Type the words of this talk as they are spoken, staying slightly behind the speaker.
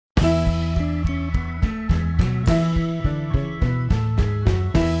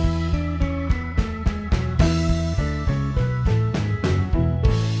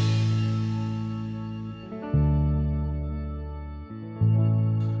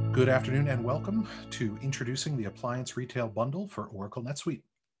Good afternoon and welcome to introducing the Appliance Retail Bundle for Oracle NetSuite.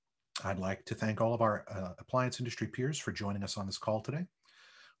 I'd like to thank all of our appliance industry peers for joining us on this call today.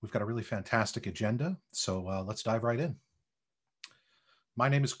 We've got a really fantastic agenda, so let's dive right in. My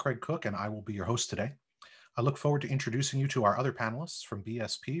name is Craig Cook and I will be your host today. I look forward to introducing you to our other panelists from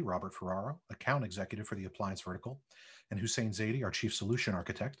BSP, Robert Ferraro, Account Executive for the Appliance Vertical, and Hussein Zaidi, our Chief Solution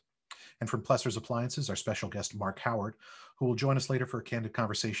Architect. And from Plesser's Appliances, our special guest, Mark Howard, who will join us later for a candid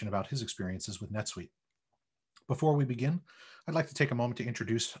conversation about his experiences with NetSuite. Before we begin, I'd like to take a moment to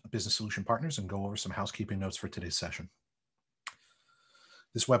introduce Business Solution Partners and go over some housekeeping notes for today's session.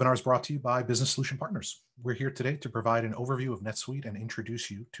 This webinar is brought to you by Business Solution Partners. We're here today to provide an overview of NetSuite and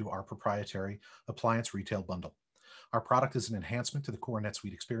introduce you to our proprietary Appliance Retail Bundle. Our product is an enhancement to the core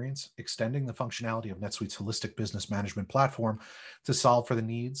NetSuite experience, extending the functionality of NetSuite's holistic business management platform to solve for the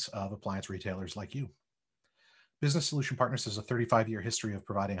needs of appliance retailers like you. Business Solution Partners has a 35-year history of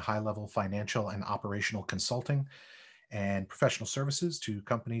providing high-level financial and operational consulting and professional services to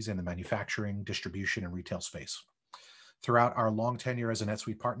companies in the manufacturing, distribution, and retail space. Throughout our long tenure as a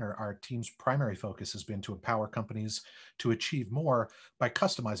NetSuite partner, our team's primary focus has been to empower companies to achieve more by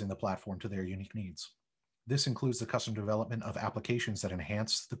customizing the platform to their unique needs. This includes the custom development of applications that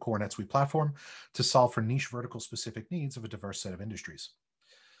enhance the core NetSuite platform to solve for niche vertical-specific needs of a diverse set of industries.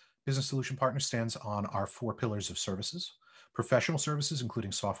 Business Solution Partners stands on our 4 pillars of services: professional services,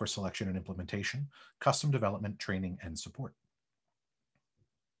 including software selection and implementation, custom development, training, and support.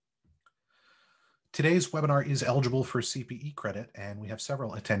 Today's webinar is eligible for CPE credit, and we have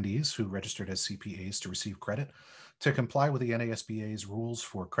several attendees who registered as CPAs to receive credit. To comply with the NASBA's rules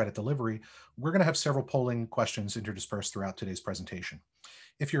for credit delivery, we're going to have several polling questions interdispersed throughout today's presentation.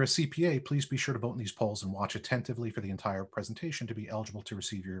 If you're a CPA, please be sure to vote in these polls and watch attentively for the entire presentation to be eligible to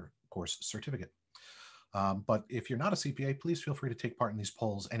receive your course certificate. But if you're not a CPA, please feel free to take part in these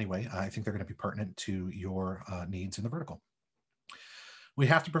polls anyway. I think they're going to be pertinent to your needs in the vertical. We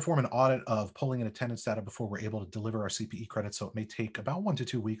have to perform an audit of polling and attendance data before we're able to deliver our CPE credit, so it may take about 1 to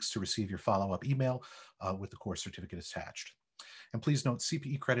 2 weeks to receive your follow-up email with the course certificate attached. And please note,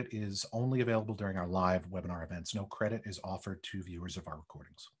 CPE credit is only available during our live webinar events. No credit is offered to viewers of our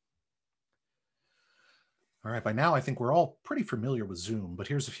recordings. All right, by now I think we're all pretty familiar with Zoom, but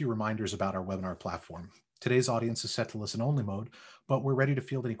here's a few reminders about our webinar platform. Today's audience is set to listen-only mode, but we're ready to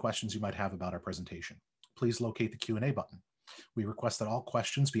field any questions you might have about our presentation. Please locate the Q&A button. We request that all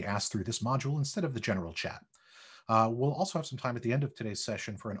questions be asked through this module instead of the general chat. We'll also have some time at the end of today's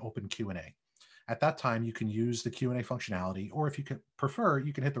session for an open Q&A. At that time, you can use the Q&A functionality, or if you prefer,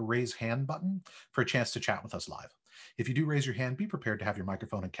 you can hit the raise hand button for a chance to chat with us live. If you do raise your hand, be prepared to have your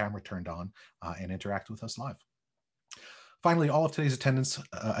microphone and camera turned on and interact with us live. Finally, all of today's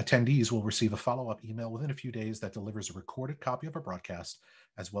attendees will receive a follow-up email within a few days that delivers a recorded copy of our broadcast,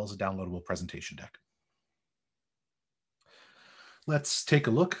 as well as a downloadable presentation deck. Let's take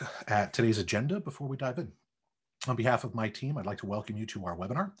a look at today's agenda before we dive in. On behalf of my team, I'd like to welcome you to our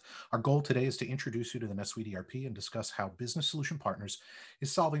webinar. Our goal today is to introduce you to the NetSuite ERP and discuss how Business Solution Partners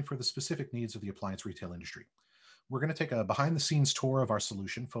is solving for the specific needs of the appliance retail industry. We're going to take a behind-the-scenes tour of our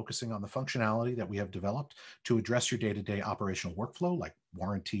solution, focusing on the functionality that we have developed to address your day-to-day operational workflow, like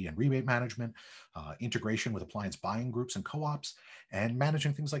warranty and rebate management, integration with appliance buying groups and co-ops, and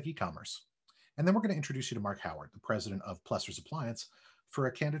managing things like e-commerce. And then we're going to introduce you to Mark Howard, the president of Plesser's Appliance, for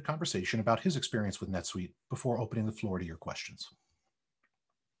a candid conversation about his experience with NetSuite before opening the floor to your questions.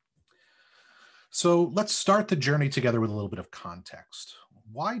 So let's start the journey together with a little bit of context.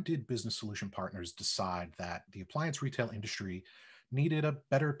 Why did Business Solution Partners decide that the appliance retail industry needed a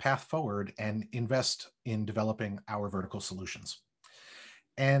better path forward and invest in developing our vertical solutions?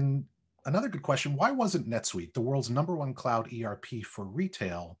 And another good question, why wasn't NetSuite, the world's #1 cloud ERP for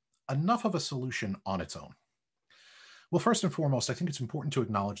retail, enough of a solution on its own? Well, first and foremost, I think it's important to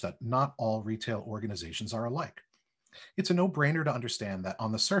acknowledge that not all retail organizations are alike. It's a no-brainer to understand that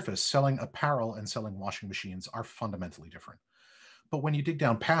on the surface, selling apparel and selling washing machines are fundamentally different. But when you dig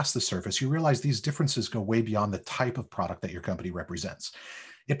down past the surface, you realize these differences go way beyond the type of product that your company represents.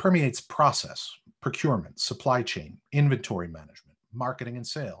 It permeates process, procurement, supply chain, inventory management, marketing and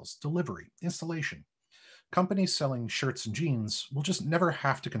sales, delivery, installation. Companies selling shirts and jeans will just never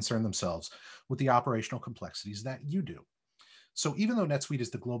have to concern themselves with the operational complexities that you do. So even though NetSuite is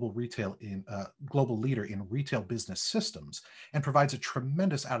the global leader in retail business systems and provides a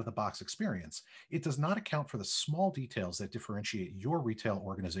tremendous out-of-the-box experience, it does not account for the small details that differentiate your retail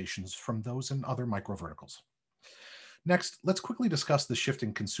organizations from those in other micro verticals. Next, let's quickly discuss the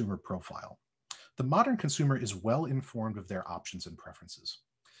shifting consumer profile. The modern consumer is well informed of their options and preferences.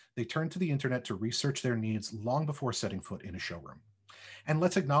 They turn to the internet to research their needs long before setting foot in a showroom. And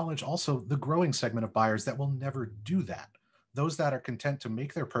let's acknowledge also the growing segment of buyers that will never do that, those that are content to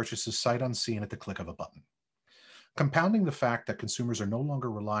make their purchases sight unseen at the click of a button. Compounding the fact that consumers are no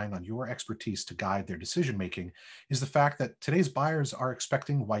longer relying on your expertise to guide their decision making is the fact that today's buyers are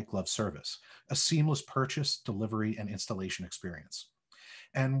expecting white glove service, a seamless purchase, delivery, and installation experience.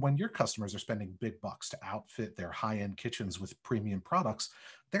 And when your customers are spending big bucks to outfit their high end kitchens with premium products,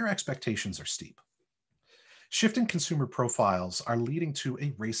 their expectations are steep. Shifting consumer profiles are leading to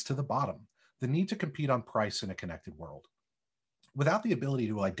a race to the bottom, the need to compete on price in a connected world. Without the ability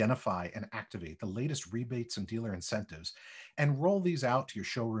to identify and activate the latest rebates and dealer incentives and roll these out to your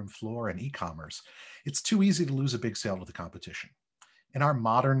showroom floor and e-commerce, it's too easy to lose a big sale to the competition. In our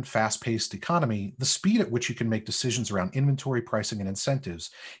modern, fast-paced economy, the speed at which you can make decisions around inventory pricing and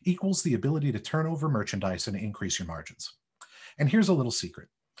incentives equals the ability to turn over merchandise and increase your margins. And here's a little secret.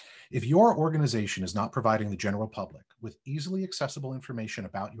 If your organization is not providing the general public with easily accessible information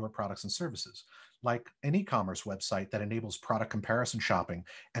about your products and services, like an e-commerce website that enables product comparison shopping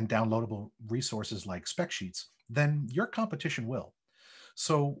and downloadable resources like spec sheets, then your competition will.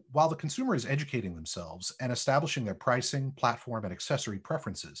 So while the consumer is educating themselves and establishing their pricing, platform, and accessory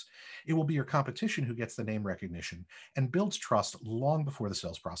preferences, it will be your competition who gets the name recognition and builds trust long before the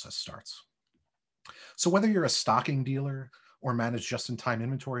sales process starts. So whether you're a stocking dealer or manage just-in-time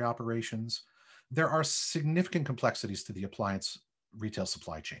inventory operations, there are significant complexities to the appliance retail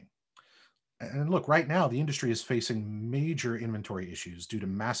supply chain. And look, right now, the industry is facing major inventory issues due to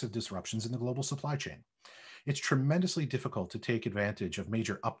massive disruptions in the global supply chain. It's tremendously difficult to take advantage of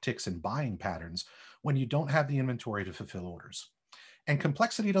major upticks in buying patterns when you don't have the inventory to fulfill orders. And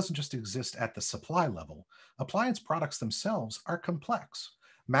complexity doesn't just exist at the supply level. Appliance products themselves are complex.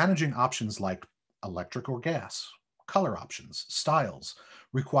 Managing options like electric or gas, color options, styles,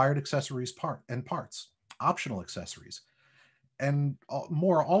 required accessories and parts, optional accessories, and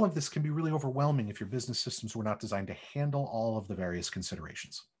more, all of this can be really overwhelming if your business systems were not designed to handle all of the various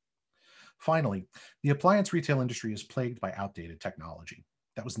considerations. Finally, the appliance retail industry is plagued by outdated technology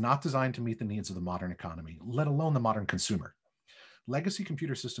that was not designed to meet the needs of the modern economy, let alone the modern consumer. Legacy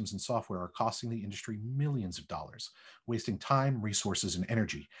computer systems and software are costing the industry millions of dollars, wasting time, resources, and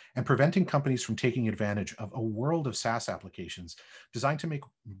energy, and preventing companies from taking advantage of a world of SaaS applications designed to make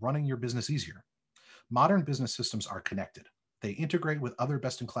running your business easier. Modern business systems are connected. They integrate with other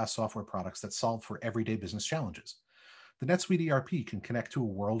best-in-class software products that solve for everyday business challenges. The NetSuite ERP can connect to a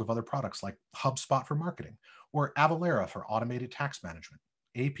world of other products like HubSpot for marketing, or Avalara for automated tax management,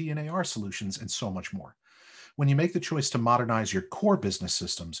 AP and AR solutions, and so much more. When you make the choice to modernize your core business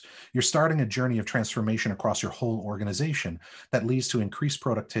systems, you're starting a journey of transformation across your whole organization that leads to increased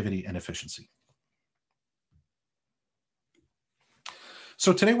productivity and efficiency.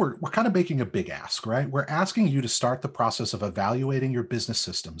 So today we're kind of making a big ask, right? We're asking you to start the process of evaluating your business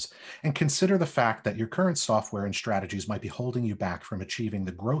systems and consider the fact that your current software and strategies might be holding you back from achieving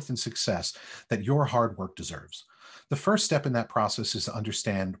the growth and success that your hard work deserves. The first step in that process is to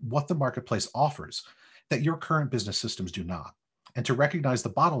understand what the marketplace offers that your current business systems do not, and to recognize the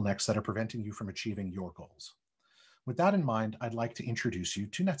bottlenecks that are preventing you from achieving your goals. With that in mind, I'd like to introduce you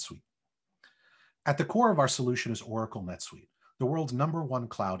to NetSuite. At the core of our solution is Oracle NetSuite, the world's #1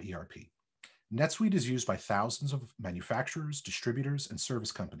 cloud ERP. NetSuite is used by thousands of manufacturers, distributors, and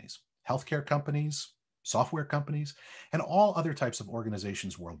service companies, healthcare companies, software companies, and all other types of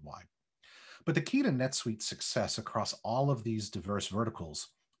organizations worldwide. But the key to NetSuite's success across all of these diverse verticals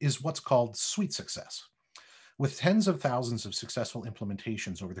is what's called suite success. With tens of thousands of successful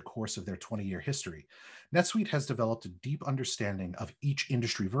implementations over the course of their 20-year history, NetSuite has developed a deep understanding of each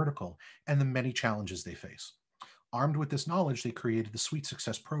industry vertical and the many challenges they face. Armed with this knowledge, they created the Suite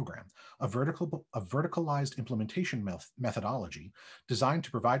Success Program, a verticalized implementation methodology designed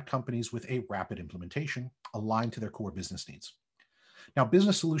to provide companies with a rapid implementation aligned to their core business needs. Now,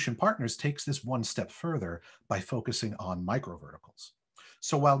 Business Solution Partners takes this one step further by focusing on micro verticals.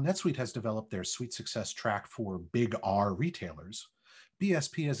 So while NetSuite has developed their Suite Success track for big R retailers,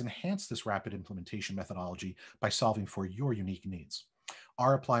 BSP has enhanced this rapid implementation methodology by solving for your unique needs.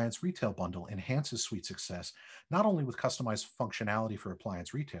 Our Appliance Retail Bundle enhances Suite Success not only with customized functionality for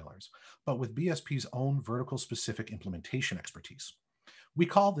appliance retailers, but with BSP's own vertical-specific implementation expertise. We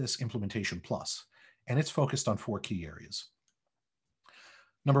call this Implementation Plus, and it's focused on 4 key areas.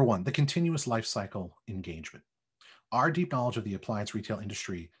 Number 1, the continuous lifecycle engagement. Our deep knowledge of the appliance retail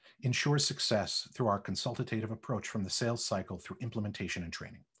industry ensures success through our consultative approach from the sales cycle through implementation and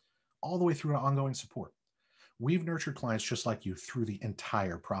training, all the way through to ongoing support. We've nurtured clients just like you through the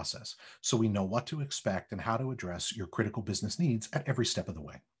entire process, so we know what to expect and how to address your critical business needs at every step of the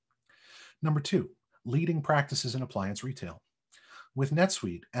way. Number 2, leading practices in appliance retail. With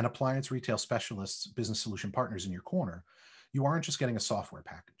NetSuite and Appliance Retail Specialists business solution partners in your corner, you aren't just getting a software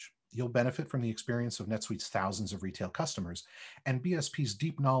package. You'll benefit from the experience of NetSuite's thousands of retail customers and BSP's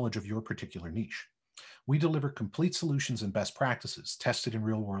deep knowledge of your particular niche. We deliver complete solutions and best practices tested in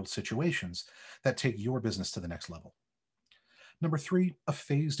real-world situations that take your business to the next level. Number three, a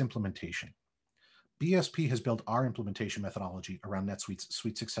phased implementation. BSP has built our implementation methodology around NetSuite's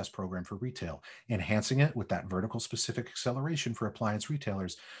Suite Success program for retail, enhancing it with that vertical specific acceleration for appliance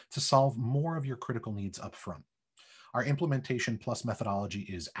retailers to solve more of your critical needs up front. Our implementation plus methodology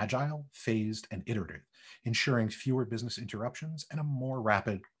is agile, phased, and iterative, ensuring fewer business interruptions and a more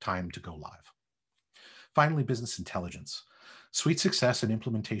rapid time to go live. Finally, business intelligence. Suite Success and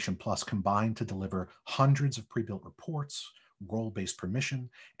Implementation Plus combine to deliver hundreds of pre-built reports, role-based permission,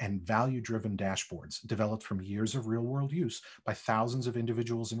 and value-driven dashboards developed from years of real-world use by thousands of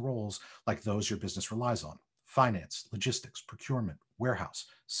individuals and roles like those your business relies on: finance, logistics, procurement, warehouse,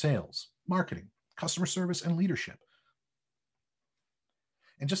 sales, marketing, customer service, and leadership.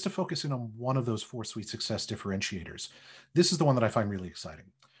 And just to focus in on one of those four Suite Success differentiators, this is the one that I find really exciting.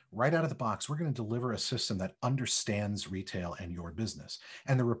 Right out of the box, we're going to deliver a system that understands retail and your business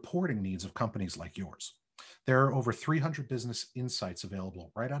and the reporting needs of companies like yours. There are over 300 business insights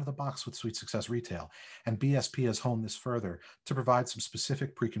available right out of the box with Suite Success Retail, and BSP has honed this further to provide some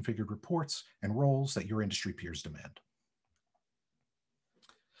specific pre-configured reports and roles that your industry peers demand.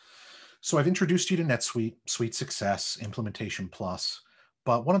 So I've introduced you to NetSuite, Suite Success, Implementation Plus,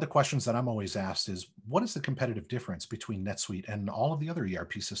 but one of the questions that I'm always asked is, what is the competitive difference between NetSuite and all of the other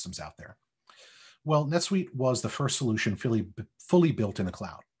ERP systems out there? Well, NetSuite was the first solution fully built in the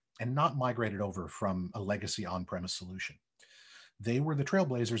cloud and not migrated over from a legacy on-premise solution. They were the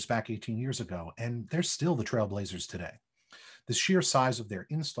trailblazers back 18 years ago, and they're still the trailblazers today. The sheer size of their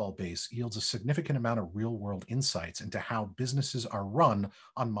install base yields a significant amount of real-world insights into how businesses are run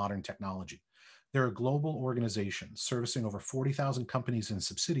on modern technology. They're a global organization servicing over 40,000 companies and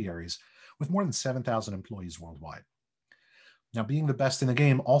subsidiaries with more than 7,000 employees worldwide. Now, being the best in the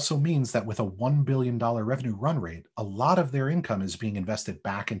game also means that with a $1 billion revenue run rate, a lot of their income is being invested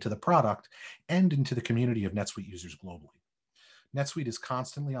back into the product and into the community of NetSuite users globally. NetSuite is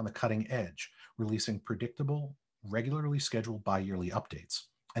constantly on the cutting edge, releasing predictable, regularly scheduled bi-yearly updates,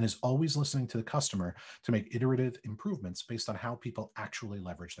 and is always listening to the customer to make iterative improvements based on how people actually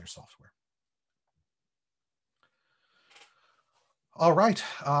leverage their software. All right,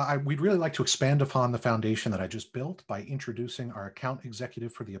 we'd really like to expand upon the foundation that I just built by introducing our account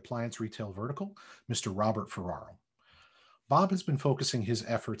executive for the Appliance Retail Vertical, Mr. Robert Ferraro. Bob has been focusing his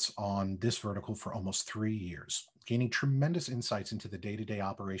efforts on this vertical for almost 3 years, gaining tremendous insights into the day-to-day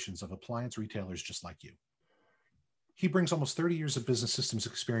operations of appliance retailers just like you. He brings almost 30 years of business systems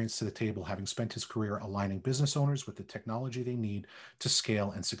experience to the table, having spent his career aligning business owners with the technology they need to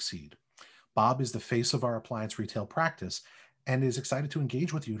scale and succeed. Bob is the face of our appliance retail practice and is excited to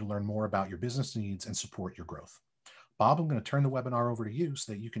engage with you to learn more about your business needs and support your growth. Bob, I'm going to turn the webinar over to you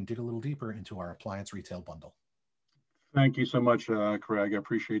so that you can dig a little deeper into our Appliance Retail Bundle. Thank you so much, Craig. I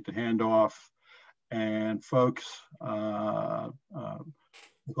appreciate the handoff. And folks, glad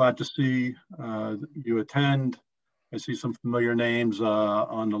to see you attend. I see some familiar names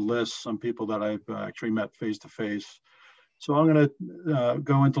on the list, some people that I've actually met face-to-face. So I'm going to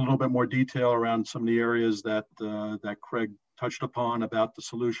go into a little bit more detail around some of the areas that Craig touched upon about the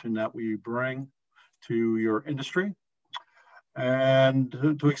solution that we bring to your industry, and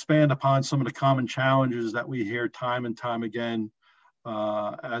to expand upon some of the common challenges that we hear time and time again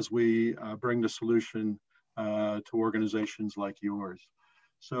as we bring the solution to organizations like yours.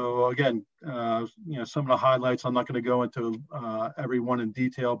 So again, some of the highlights, I'm not going to go into every one in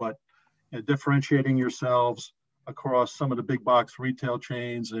detail, but differentiating yourselves across some of the big box retail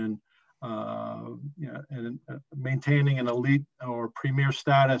chains and maintaining an elite or premier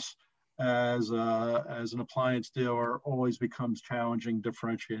status as an appliance dealer always becomes challenging,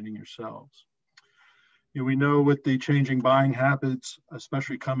 differentiating yourselves. We know with the changing buying habits,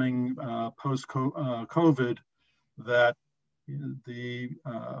 especially coming post-COVID, that the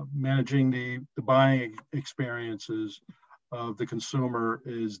managing the buying experiences of the consumer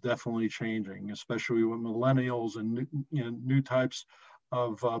is definitely changing, especially with millennials and new types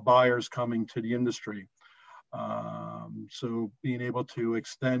of buyers coming to the industry. So being able to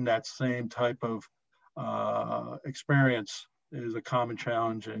extend that same type of experience is a common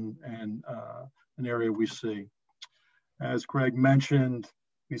challenge and an area we see. As Greg mentioned,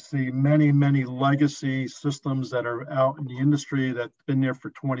 we see many, many legacy systems that are out in the industry that's been there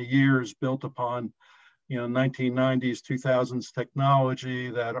for 20 years, built upon 1990s, 2000s technology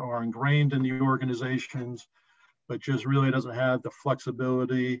that are ingrained in the organizations, but just really doesn't have the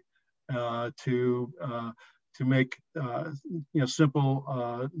flexibility to make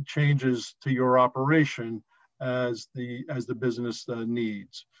simple changes to your operation as the business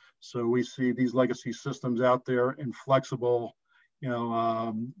needs. So we see these legacy systems out there, inflexible,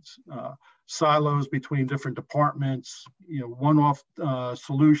 silos between different departments, one-off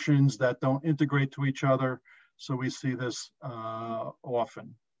solutions that don't integrate to each other. So we see this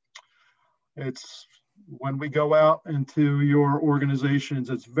often. It's when we go out into your organizations,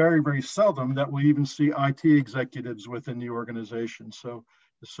 it's very, very seldom that we even see IT executives within the organization. So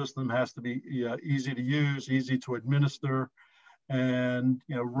the system has to be easy to use, easy to administer, and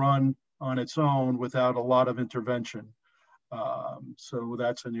run on its own without a lot of intervention. So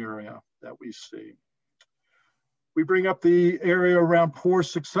that's an area that we see. We bring up the area around poor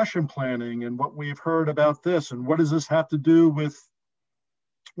succession planning and what we've heard about this, and what does this have to do with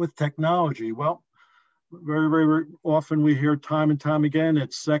technology? Well, very, very often we hear time and time again,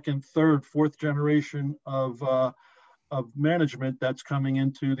 it's second, third, fourth generation of management that's coming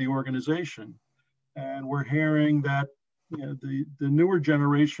into the organization. And we're hearing that the newer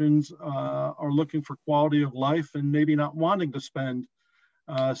generations are looking for quality of life and maybe not wanting to spend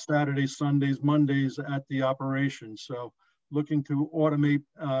Saturdays, Sundays, Mondays at the operation. So looking to automate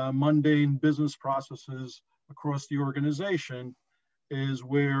mundane business processes across the organization is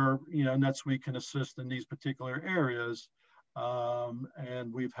where NetSuite can assist in these particular areas,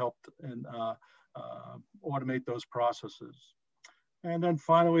 and we've helped and automate those processes. And then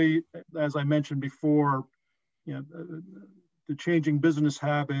finally, as I mentioned before, the changing business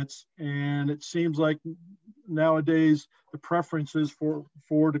habits, and it seems like nowadays the preference is for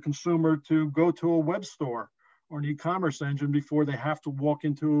the consumer to go to a web store or an e-commerce engine before they have to walk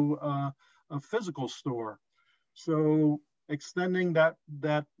into a physical store. So extending that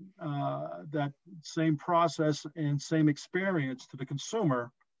same process and same experience to the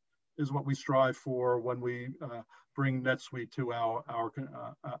consumer is what we strive for when we bring NetSuite to our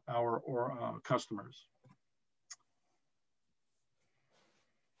customers.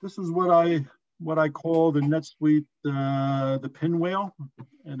 This is what I call the NetSuite the pinwheel,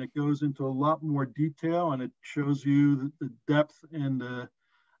 and it goes into a lot more detail, and it shows you the depth and the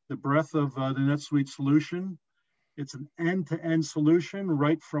breadth of the NetSuite solution. It's an end-to-end solution,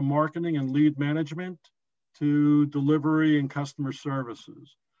 right from marketing and lead management to delivery and customer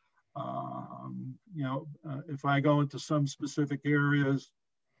services. If I go into some specific areas,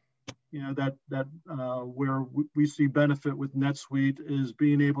 where we see benefit with NetSuite is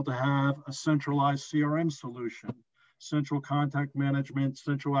being able to have a centralized CRM solution, central contact management,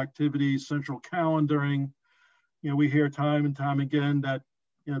 central activities, central calendaring. We hear time and time again that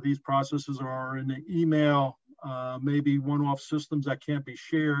these processes are in the email, maybe one-off systems that can't be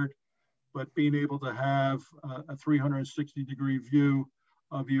shared, but being able to have a 360-degree view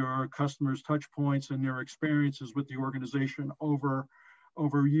of your customers' touch points and their experiences with the organization over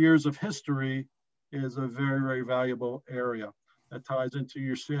years of history is a very, very valuable area that ties into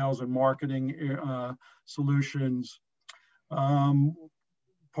your sales and marketing solutions.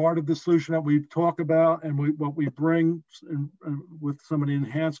 Part of the solution that we talk about and what we bring with some of the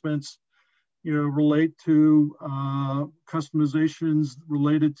enhancements, relate to customizations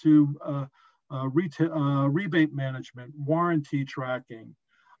related to rebate management, warranty tracking,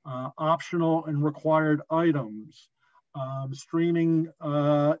 optional and required items, streaming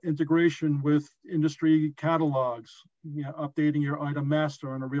integration with industry catalogs, updating your item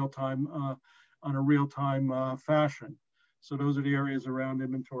master on a real-time fashion. So those are the areas around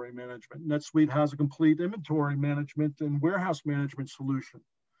inventory management. NetSuite has a complete inventory management and warehouse management solution.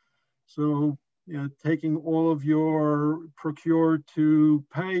 So taking all of your procure to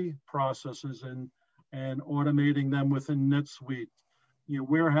pay processes and automating them within NetSuite.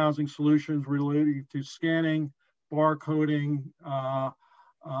 Warehousing solutions related to scanning, barcoding,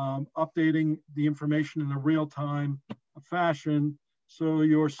 updating the information in a real-time fashion, so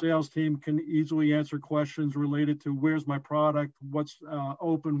your sales team can easily answer questions related to where's my product, what's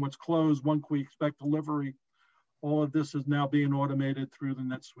open, what's closed, when can we expect delivery. All of this is now being automated through the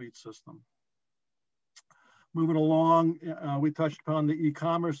NetSuite system. Moving along, we touched upon the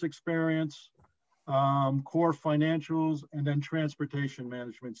e-commerce experience, core financials, and then transportation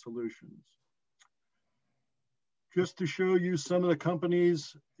management solutions. Just to show you some of the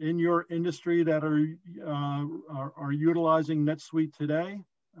companies in your industry that are utilizing NetSuite today.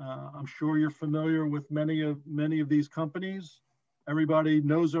 I'm sure you're familiar with many of these companies. Everybody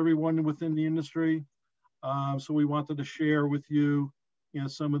knows everyone within the industry. So we wanted to share with you,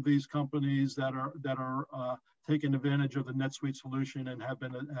 some of these companies that are taken advantage of the NetSuite solution and have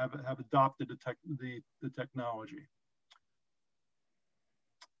adopted the technology.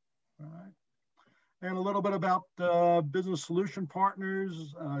 All right. And a little bit about business solution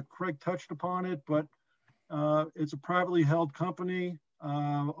partners. Craig touched upon it, but it's a privately held company,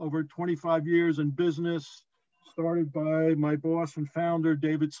 over 25 years in business, started by my boss and founder,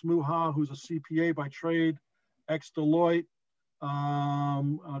 David Smuha, who's a CPA by trade, ex-Deloitte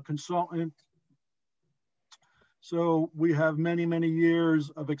consultant. So we have many, many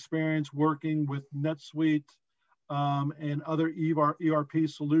years of experience working with NetSuite and other ERP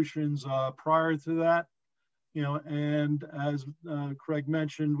solutions prior to that. And as Craig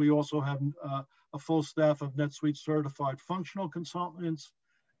mentioned, we also have a full staff of NetSuite certified functional consultants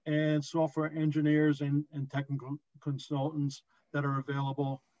and software engineers and technical consultants that are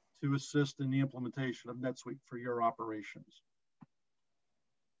available to assist in the implementation of NetSuite for your operations.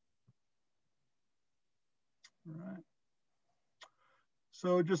 All right.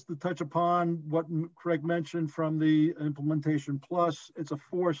 So just to touch upon what Craig mentioned from the Implementation Plus, it's a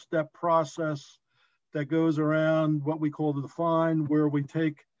 4-step process that goes around what we call the define, where we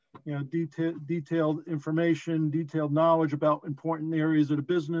take detailed information, detailed knowledge about important areas of the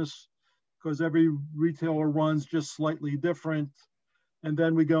business, because every retailer runs just slightly different. And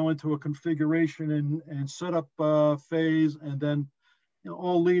then we go into a configuration and setup phase, and then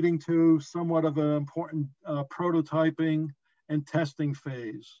all leading to somewhat of an important prototyping and testing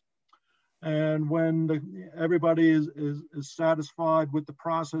phase. And when everybody is satisfied with the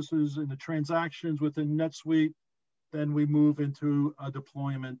processes and the transactions within NetSuite, then we move into a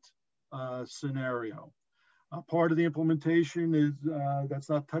deployment scenario. Part of the implementation is that's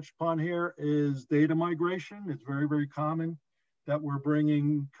not touched upon here is data migration. It's very, very common that we're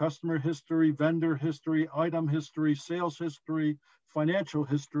bringing customer history, vendor history, item history, sales history, financial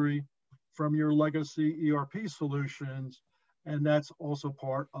history from your legacy ERP solutions. And that's also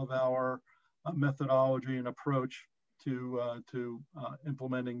part of our methodology and approach to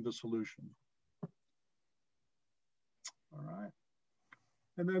implementing the solution. All right.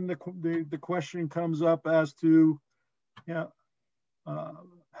 And then the question comes up as to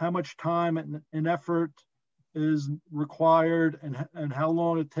how much time and effort is required and how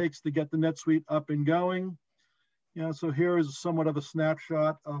long it takes to get the NetSuite up and going. So here is somewhat of a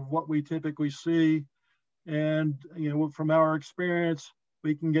snapshot of what we typically see. And from our experience,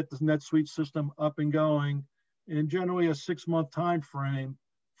 we can get this NetSuite system up and going in generally a 6-month time frame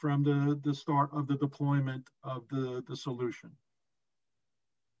from the start of the deployment of the solution.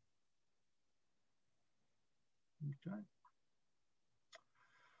 Okay.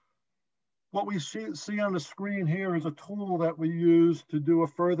 What we see on the screen here is a tool that we use to do a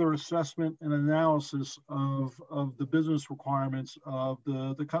further assessment and analysis of the business requirements of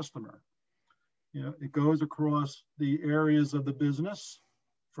the customer. It goes across the areas of the business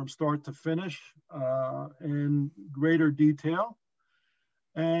from start to finish in greater detail.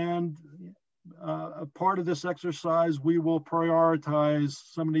 And a part of this exercise, we will prioritize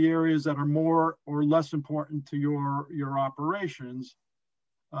some of the areas that are more or less important to your operations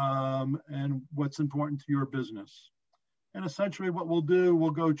and what's important to your business. And essentially what we'll do,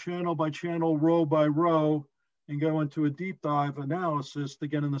 we'll go channel by channel, row by row, and go into a deep dive analysis to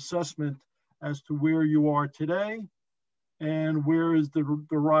get an assessment as to where you are today and where is the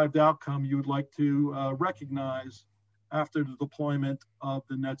derived outcome you would like to recognize after the deployment of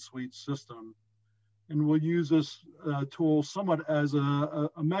the NetSuite system. And we'll use this tool somewhat as a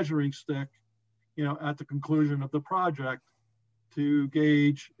measuring stick, at the conclusion of the project to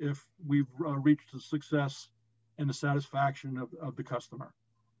gauge if we've reached the success and the satisfaction of the customer.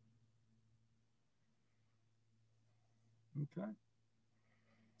 Okay.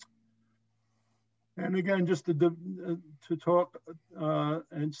 And again, just to talk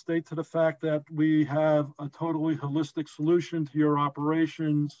and state to the fact that we have a totally holistic solution to your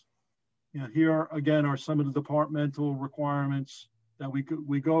operations. Here again are some of the departmental requirements that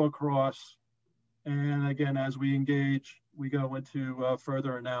we go across. And again, as we engage, we go into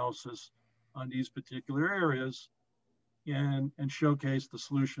further analysis on these particular areas and showcase the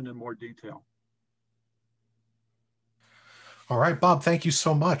solution in more detail. All right, Bob, thank you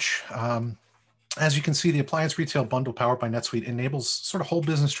so much. As you can see, the Appliance Retail Bundle powered by NetSuite enables sort of whole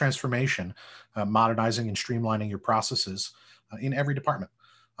business transformation, modernizing and streamlining your processes in every department.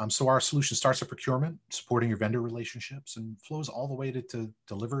 So our solution starts at procurement, supporting your vendor relationships, and flows all the way to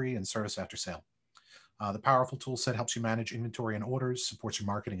delivery and service after sale. The powerful tool set helps you manage inventory and orders, supports your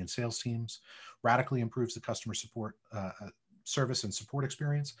marketing and sales teams, radically improves the customer support, service and support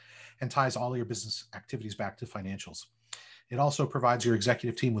experience, and ties all your business activities back to financials. It also provides your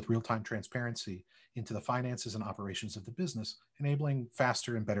executive team with real-time transparency into the finances and operations of the business, enabling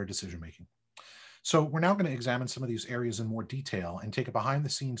faster and better decision-making. So we're now going to examine some of these areas in more detail and take a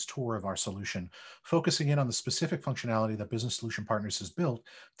behind-the-scenes tour of our solution, focusing in on the specific functionality that Business Solution Partners has built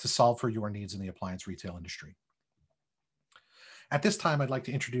to solve for your needs in the appliance retail industry. At this time, I'd like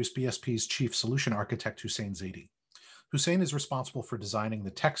to introduce BSP's Chief Solution Architect, Hussein Zaidi. Hussein is responsible for designing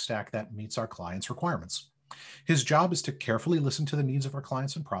the tech stack that meets our clients' requirements. His job is to carefully listen to the needs of our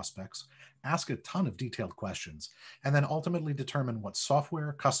clients and prospects, ask a ton of detailed questions, and then ultimately determine what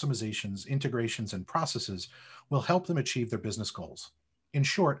software, customizations, integrations, and processes will help them achieve their business goals. In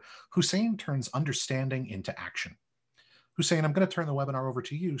short, Hussein turns understanding into action. Hussein, I'm going to turn the webinar over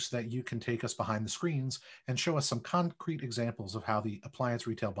to you so that you can take us behind the screens and show us some concrete examples of how the Appliance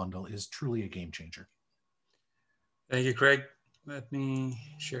Retail Bundle is truly a game changer. Thank you, Craig. Let me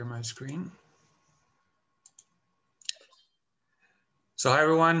share my screen. So hi,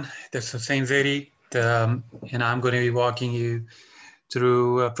 everyone. This is Hussein Zaidi, and I'm going to be walking you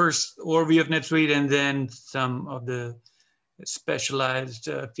through first overview of NetSuite and then some of the specialized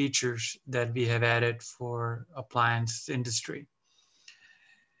features that we have added for appliance industry.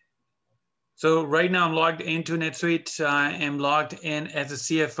 So right now I'm logged into NetSuite. I am logged in as a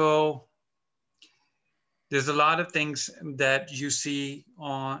CFO. There's a lot of things that you see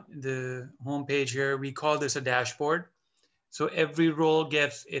on the homepage here. We call this a dashboard. So every role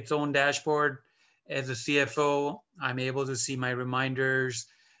gets its own dashboard. As a CFO, I'm able to see my reminders.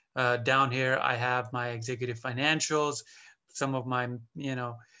 Down here, I have my executive financials, some of my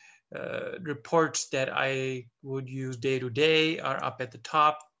reports that I would use day to day are up at the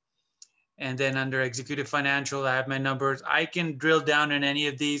top. And then under executive financial, I have my numbers. I can drill down in any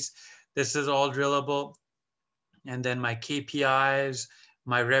of these. This is all drillable. And then my KPIs,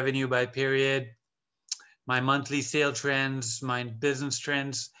 my revenue by period, my monthly sale trends, my business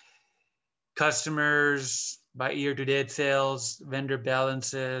trends, customers by year-to-date sales, vendor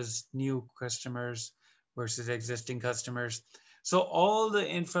balances, new customers versus existing customers. So all the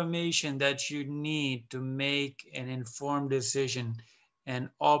information that you need to make an informed decision and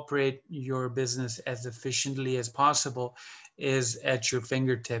operate your business as efficiently as possible is at your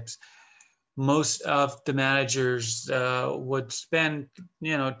fingertips. Most of the managers would spend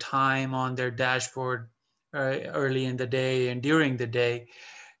time on their dashboard early in the day and during the day,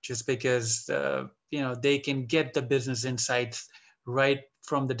 just because they can get the business insights right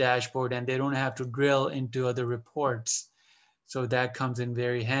from the dashboard and they don't have to drill into other reports. So that comes in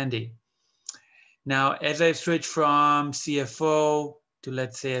very handy. Now, as I switch from CFO to,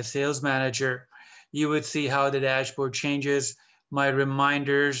 let's say, a sales manager, you would see how the dashboard changes. My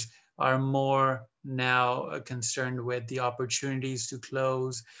reminders are more now concerned with the opportunities to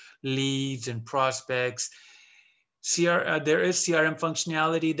close, leads and prospects. There is CRM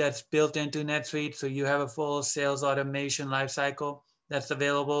functionality that's built into NetSuite. So you have a full sales automation lifecycle that's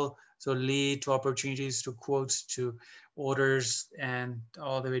available. So lead to opportunities to quotes to orders and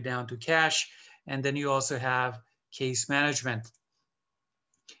all the way down to cash. And then you also have case management.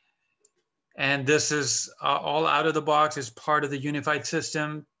 And this is all out of the box as part of the unified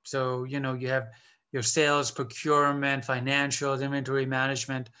system. So, you have your sales, procurement, financials, inventory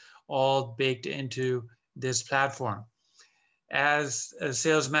management, all baked into this platform. As a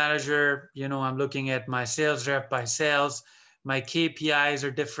sales manager, I'm looking at my sales rep by sales. My KPIs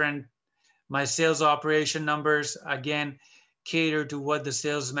are different. My sales operation numbers, again, cater to what the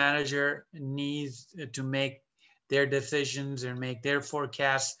sales manager needs to make their decisions and make their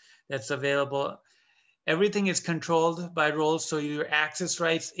forecasts that's available. Everything is controlled by roles, so your access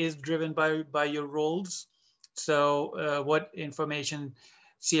rights is driven by your roles. So what information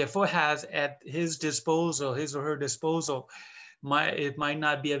CFO has at his disposal, his or her disposal, it might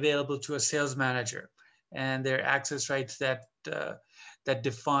not be available to a sales manager, and their access rights that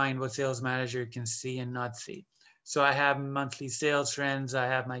define what sales manager can see and not see. So I have monthly sales trends. I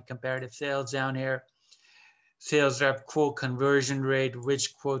have my comparative sales down here. Sales rep quote conversion rate,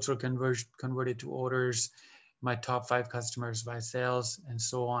 which quotes were converted to orders, my top 5 customers by sales, and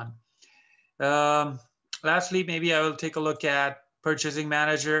so on. Lastly, maybe I will take a look at purchasing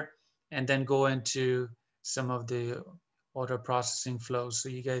manager and then go into some of the order processing flows so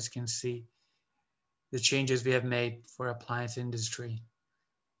you guys can see the changes we have made for appliance industry.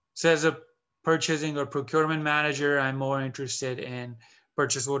 So as a purchasing or procurement manager, I'm more interested in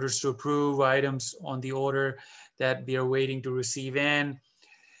purchase orders to approve, items on the order that we are waiting to receive in,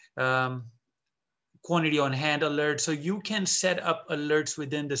 quantity on hand alerts. So you can set up alerts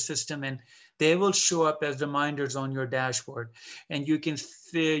within the system and they will show up as reminders on your dashboard. And you can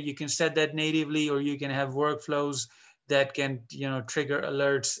set that natively, or you can have workflows that can, trigger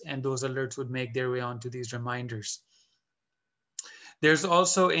alerts, and those alerts would make their way onto these reminders. There's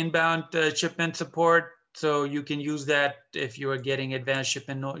also inbound shipment support. So you can use that if you are getting advanced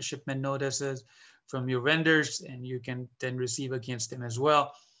shipment notices from your vendors, and you can then receive against them as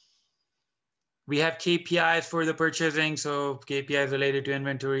well. We have KPIs for the purchasing. So KPIs related to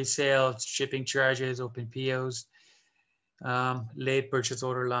inventory, sales, shipping charges, open POs, late purchase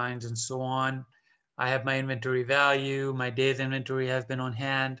order lines, and so on. I have my inventory value, my days inventory has been on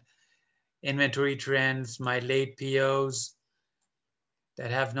hand, inventory trends, my late POs that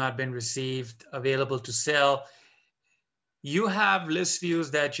have not been received, available to sell. You have list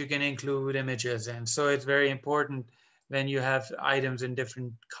views that you can include images in. So it's very important when you have items in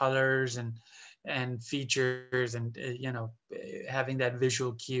different colors and features, and having that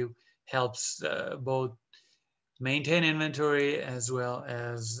visual cue helps both maintain inventory as well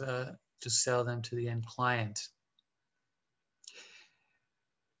as to sell them to the end client.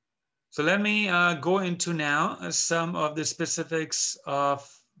 So let me go into now some of the specifics of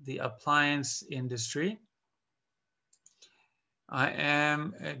the appliance industry. I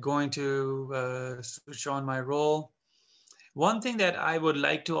am going to switch on my role. One thing that I would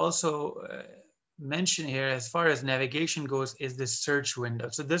like to also mention here as far as navigation goes is the search window.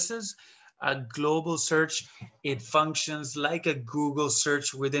 So this is a global search. It functions like a Google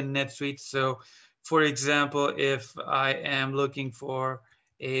search within NetSuite. So for example, if I am looking for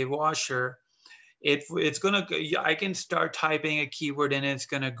a washer, it's gonna, I can start typing a keyword and it's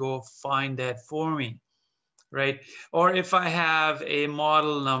gonna go find that for me, right? Or if I have a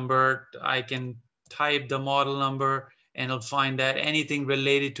model number, I can type the model number and it'll find that anything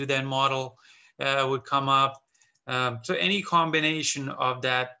related to that model would come up. So any combination of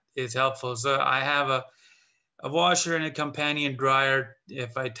that is helpful. So I have a washer and a companion dryer.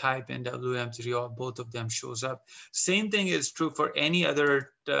 If I type in WM3, both of them shows up. Same thing is true for any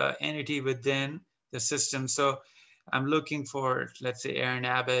other entity within the system. So I'm looking for, let's say, Aaron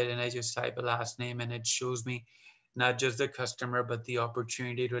Abbott, and I just type a last name and it shows me not just the customer, but the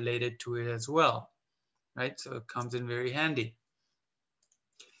opportunity related to it as well, right? So it comes in very handy.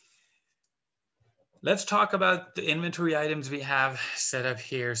 Let's talk about the inventory items we have set up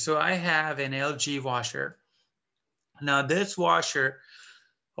here. So I have an LG washer. Now this washer,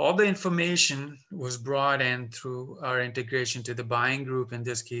 all the information was brought in through our integration to the buying group, in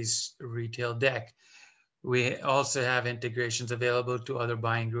this case, Retail Deck. We also have integrations available to other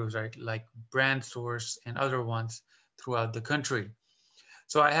buying groups, right, like Brand Source and other ones throughout the country.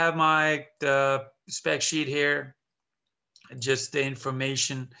 So I have my spec sheet here, just the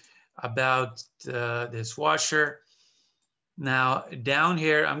information about this washer. Now down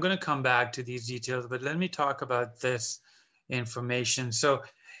here, I'm going to come back to these details, but let me talk about this information. So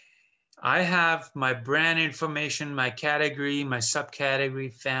I have my brand information, my category, my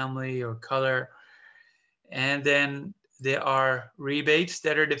subcategory, family or color, and then there are rebates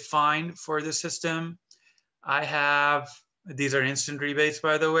that are defined for the system. I have, these are instant rebates,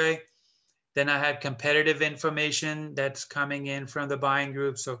 by the way. Then I have competitive information that's coming in from the buying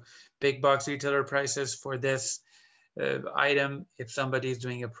group. So big box retailer prices for this item. If somebody's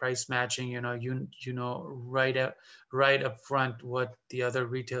doing a price matching, you know right up front what the other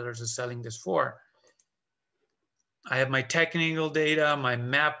retailers are selling this for. I have my technical data, my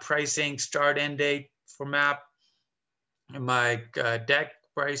map pricing, start end date for map, my deck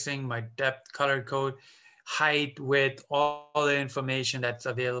pricing, my depth, color code, height, width, all the information that's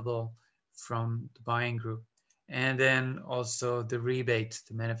available from the buying group. And then also the rebates,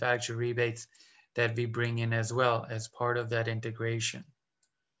 the manufacturer rebates that we bring in as well as part of that integration.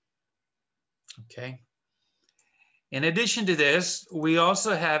 Okay. In addition to this, we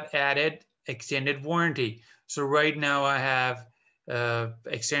also have added extended warranty. So right now I have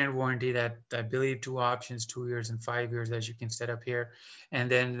extended warranty that I believe 2 options, 2 years and 5 years, as you can set up here,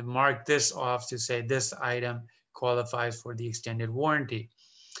 and then mark this off to say this item qualifies for the extended warranty.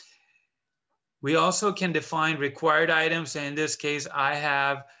 We also can define required items. And in this case, I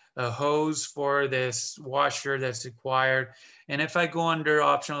have a hose for this washer that's required. And if I go under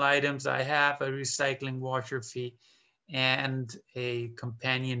optional items, I have a recycling washer fee and a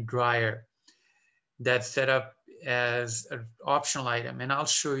companion dryer that's set up as an optional item. And I'll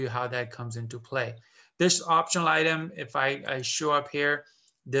show you how that comes into play. This optional item, if I show up here,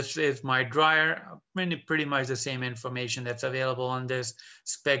 this is my dryer, pretty much the same information that's available on this,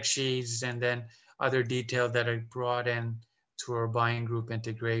 spec sheets, and then other details that are brought in to our buying group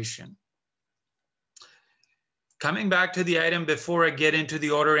integration. Coming back to the item, before I get into the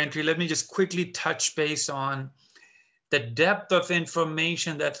order entry, let me just quickly touch base on the depth of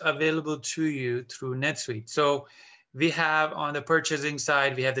information that's available to you through NetSuite. So We have on the purchasing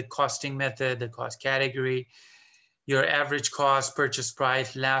side, we have the costing method, the cost category, your average cost, purchase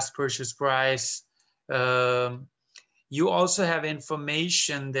price, last purchase price. You also have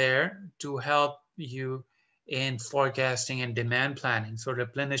information there to help you in forecasting and demand planning. So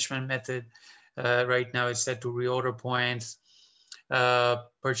replenishment method right now is set to reorder points,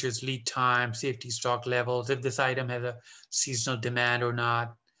 purchase lead time, safety stock levels, if this item has a seasonal demand or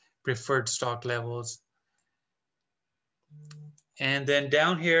not, preferred stock levels. And then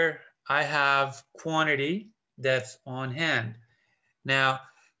down here, I have quantity that's on hand. Now,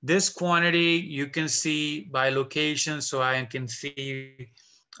 this quantity you can see by location. So I can see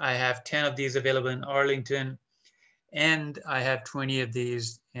I have 10 of these available in Arlington, and I have 20 of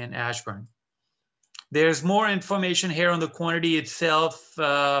these in Ashburn. There's more information here on the quantity itself.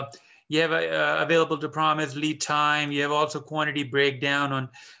 You have available to promise, lead time. You have also quantity breakdown on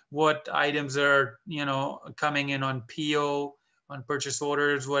what items are, coming in on PO, on purchase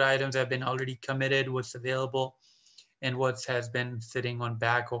orders, what items have been already committed, what's available, and what has been sitting on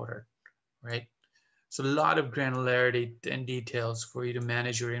back order, right? So a lot of granularity and details for you to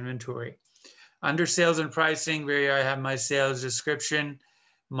manage your inventory. Under sales and pricing, where I have my sales description,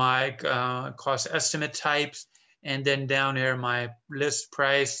 my cost estimate types, and then down here, my list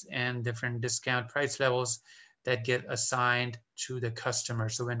price and different discount price levels that get assigned to the customer.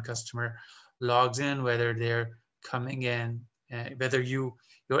 So when customer logs in, whether they're coming in, whether you're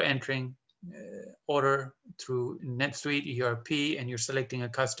entering order through NetSuite ERP and you're selecting a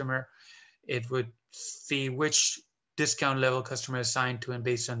customer, it would see which discount level customer assigned to, and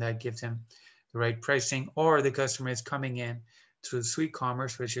based on that gives him the right pricing. Or the customer is coming in through Suite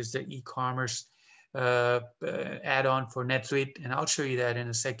Commerce, which is the e-commerce add-on for NetSuite, and I'll show you that in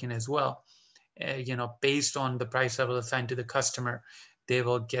a second as well. Based on the price level assigned to the customer, they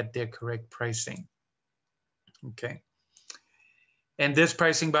will get their correct pricing. Okay. And this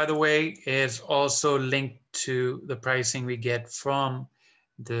pricing, by the way, is also linked to the pricing we get from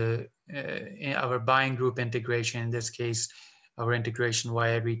our buying group integration, in this case, our integration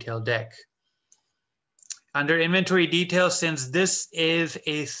via Retail Deck. Under inventory details, since this is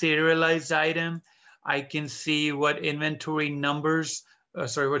a serialized item, I can see what inventory numbers,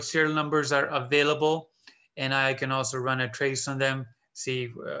 what serial numbers are available. And I can also run a trace on them, see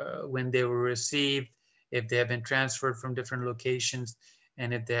when they were received, if they have been transferred from different locations,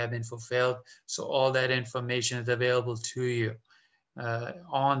 and if they have been fulfilled. So all that information is available to you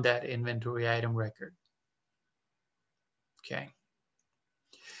on that inventory item record. Okay.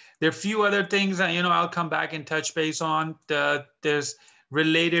 There are a few other things that, I'll come back and touch base on. There's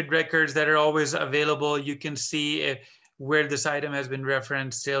related records that are always available. You can see where this item has been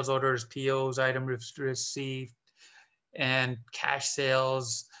referenced, sales orders, POs, item received, and cash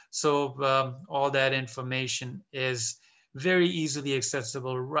sales. So all that information is very easily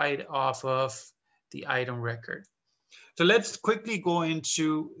accessible right off of the item record. So let's quickly go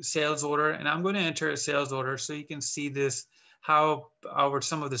into sales order, and I'm going to enter a sales order so you can see this, how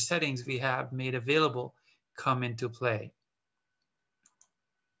some of the settings we have made available come into play.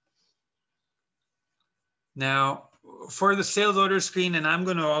 Now, for the sales order screen, and I'm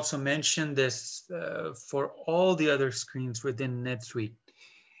going to also mention this for all the other screens within NetSuite,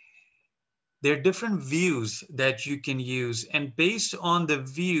 there are different views that you can use, and based on the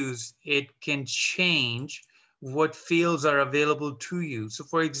views, it can change what fields are available to you. So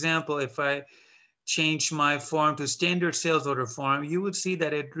for example, if I change my form to standard sales order form, you would see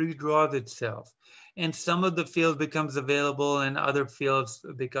that it redraws itself, and some of the fields becomes available and other fields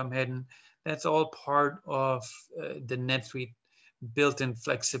become hidden. That's all part of the NetSuite built-in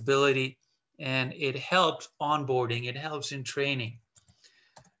flexibility, and it helps onboarding, it helps in training.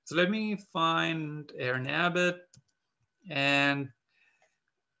 So let me find Aaron Abbott, and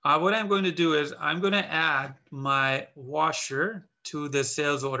what I'm going to do is I'm going to add my washer to the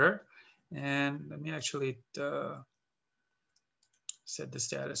sales order. And let me actually set the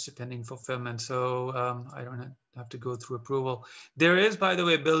status to pending fulfillment, so I don't have to go through approval. There is, by the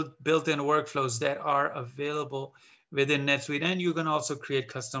way, built-in workflows that are available within NetSuite, and you can also create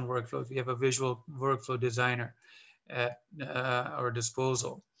custom workflows. We have a visual workflow designer at our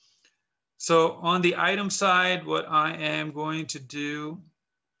disposal. So on the item side, what I am going to do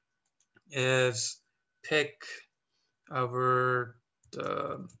is pick our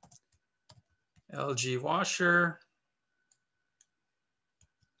LG washer.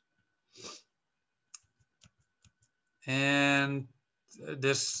 And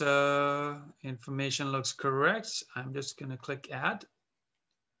this information looks correct. I'm just going to click add.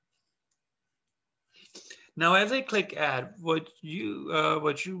 Now, as I click add, what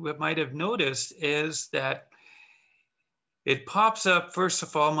you might have noticed is that it pops up, first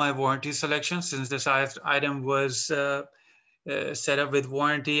of all, my warranty selection. Since this item was set up with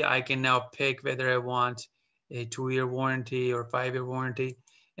warranty, I can now pick whether I want a 2-year warranty or 5-year warranty.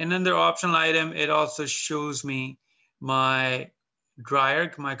 And under optional item, it also shows me my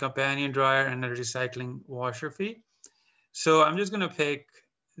dryer, my companion dryer, and a recycling washer fee. So I'm just going to pick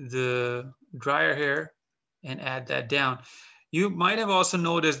the dryer here and add that down. You might have also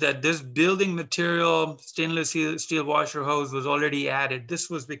noticed that this building material stainless steel washer hose was already added. This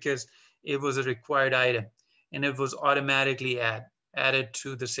was because it was a required item and it was automatically added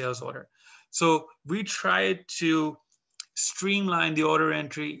to the sales order. So we tried to streamline the order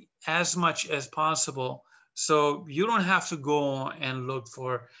entry as much as possible. So you don't have to go and look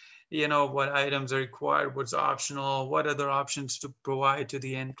for, what items are required, what's optional, what other options to provide to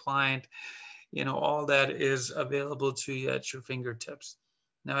the end client. All that is available to you at your fingertips.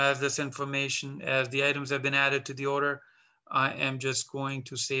 Now, as the items have been added to the order, I am just going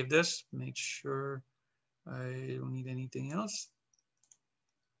to save this, make sure I don't need anything else.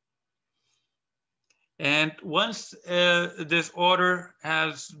 And once this order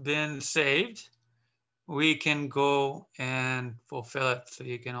has been saved, we can go and fulfill it. So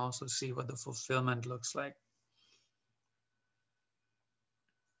you can also see what the fulfillment looks like.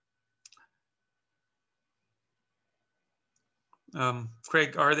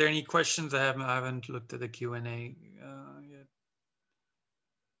 Craig, are there any questions? I haven't looked at the Q&A yet.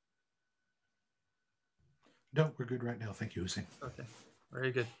 No, we're good right now. Thank you, Hussein. Okay,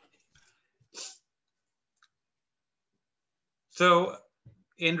 very good. So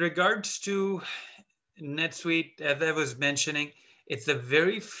in regards to NetSuite, as I was mentioning, it's a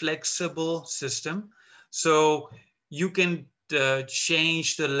very flexible system. So you can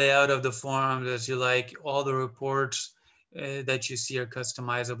change the layout of the forms as you like. All the reports that you see are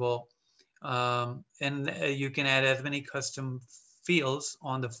customizable. And you can add as many custom fields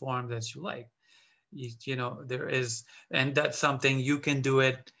on the form as you like. There is, and that's something you can do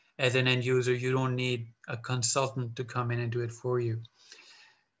it as an end user. You don't need a consultant to come in and do it for you.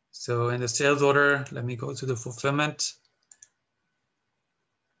 So in the sales order, let me go to the fulfillment.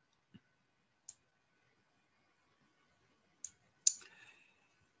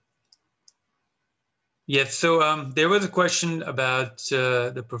 Yes, so there was a question about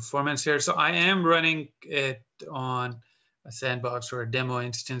the performance here. So I am running it on a sandbox or a demo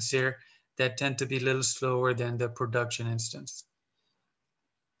instance here that tend to be a little slower than the production instance.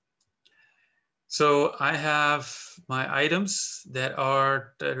 So I have my items that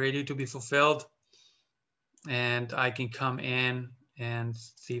are ready to be fulfilled, and I can come in and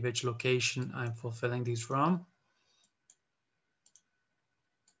see which location I'm fulfilling these from.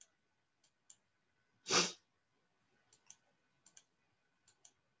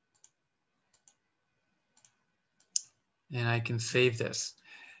 And I can save this.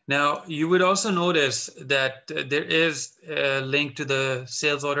 Now, you would also notice that there is a link to the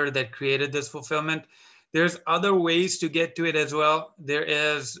sales order that created this fulfillment. There's other ways to get to it as well. There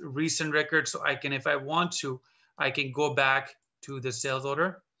is recent records, so I can, if I want to, I can go back to the sales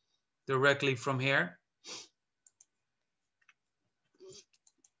order directly from here.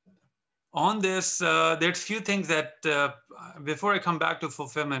 On this, there's a few things that, before I come back to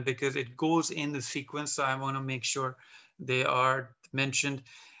fulfillment, because it goes in the sequence, so I want to make sure they are mentioned.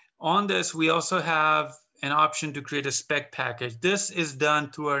 On this, we also have an option to create a spec package. This is done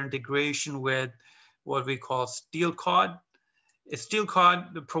through our integration with what we call SteelCod.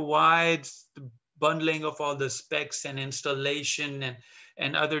 SteelCod provides the bundling of all the specs and installation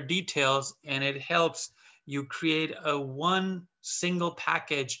and other details, and it helps you create one single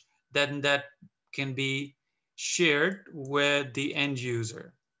package that can be shared with the end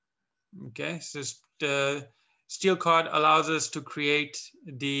user. Okay, so SteelCod allows us to create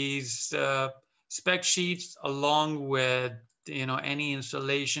these spec sheets along with any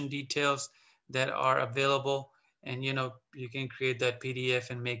installation details that are available, and you can create that PDF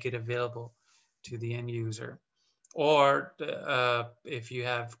and make it available to the end user. Or if you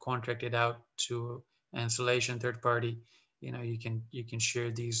have contracted out to installation third party, you can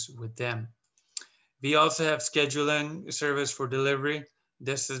share these with them. We also have scheduling service for delivery.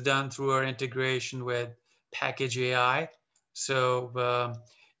 This is done through our integration with Package AI. So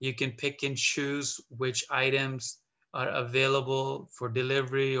you can pick and choose which items are available for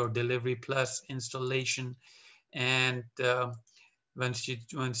delivery or delivery plus installation. And once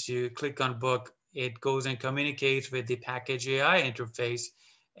you click on book, it goes and communicates with the Package AI interface,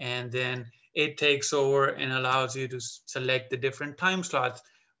 and then it takes over and allows you to select the different time slots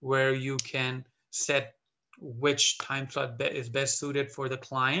where you can set which time slot is best suited for the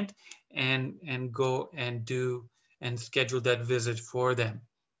client and go and do and schedule that visit for them.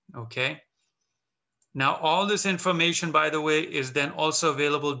 Okay. Now, all this information, by the way, is then also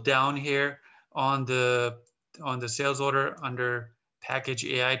available down here on the sales order under Package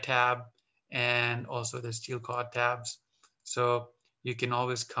AI tab and also the Steel Card tabs. So you can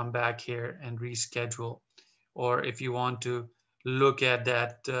always come back here and reschedule. Or if you want to look at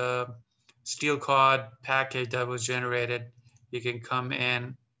that Steel Card package that was generated, you can come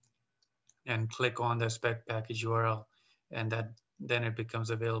in and click on the spec package URL, and then it becomes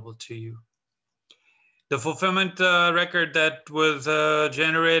available to you. The fulfillment record that was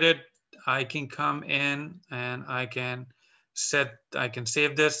generated, I can come in and I can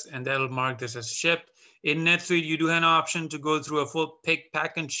save this, and that'll mark this as shipped. In NetSuite, you do have an option to go through a full pick,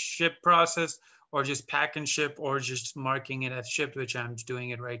 pack, and ship process, or just pack and ship, or just marking it as shipped, which I'm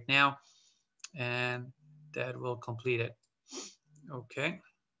doing it right now. And that will complete it. Okay.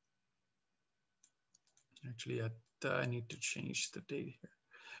 Actually, I need to change the date here.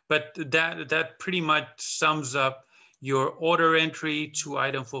 But that pretty much sums up your order entry to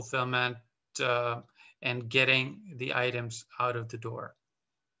item fulfillment and getting the items out of the door.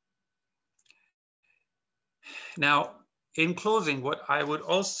 Now, in closing, what I would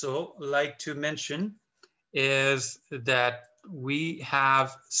also like to mention is that we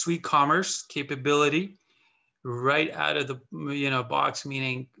have Suite Commerce capability right out of the box,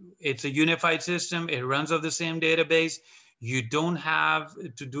 meaning it's a unified system. It runs off the same database. You don't have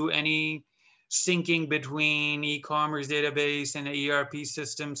to do any syncing between e-commerce database and the ERP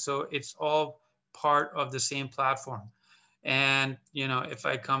system. So it's all part of the same platform. And, if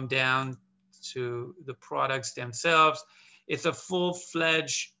I come down to the products themselves, it's a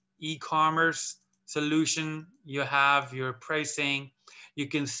full-fledged e-commerce solution. You have your pricing. You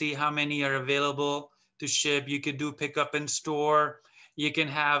can see how many are available to ship. You can do pickup in store. You can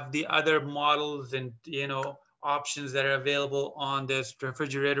have the other models and, options that are available on this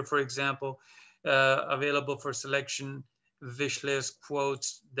refrigerator, for example, available for selection, wish list,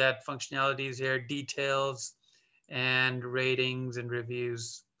 quotes, that functionality is here, details, and ratings and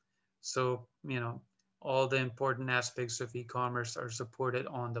reviews. So, all the important aspects of e-commerce are supported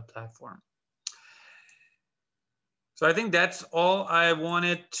on the platform. So I think that's all I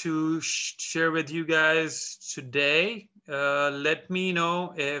wanted to share with you guys today. Let me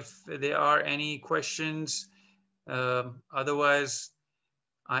know if there are any questions. Otherwise,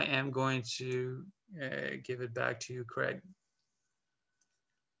 I am going to give it back to you, Craig.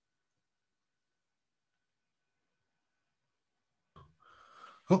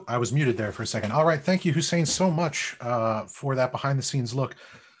 Oh, I was muted there for a second. All right. Thank you, Hussein, so much for that behind the scenes look.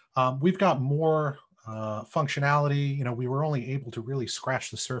 We've got more functionality. We were only able to really scratch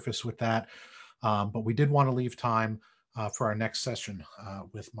the surface with that, but we did want to leave time for our next session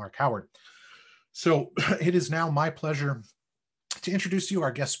with Mark Howard. So it is now my pleasure to introduce to you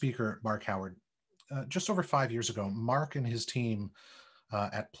our guest speaker, Mark Howard. Just over 5 years ago, Mark and his team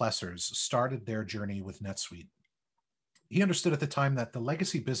at Plessers started their journey with NetSuite. He understood at the time that the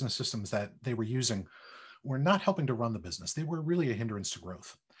legacy business systems that they were using were not helping to run the business. They were really a hindrance to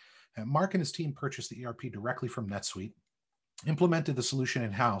growth. And Mark and his team purchased the ERP directly from NetSuite, implemented the solution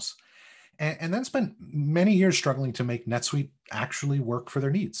in-house, and then spent many years struggling to make NetSuite actually work for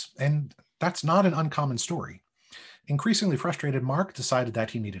their needs. And that's not an uncommon story. Increasingly frustrated, Mark decided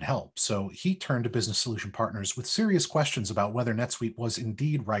that he needed help. So he turned to business solution partners with serious questions about whether NetSuite was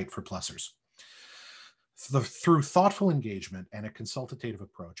indeed right for Plessers. Through thoughtful engagement and a consultative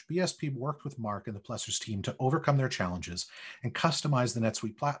approach, BSP worked with Mark and the Plessers team to overcome their challenges and customize the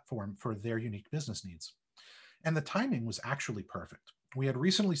NetSuite platform for their unique business needs. And the timing was actually perfect. We had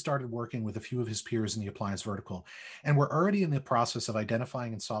recently started working with a few of his peers in the Appliance Vertical, and we're already in the process of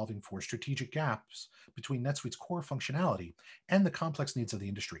identifying and solving for strategic gaps between NetSuite's core functionality and the complex needs of the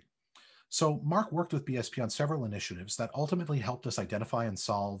industry. So Mark worked with BSP on several initiatives that ultimately helped us identify and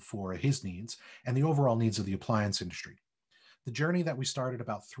solve for his needs and the overall needs of the appliance industry. The journey that we started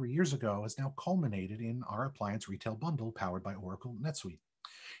about 3 years ago has now culminated in our Appliance Retail Bundle powered by Oracle NetSuite.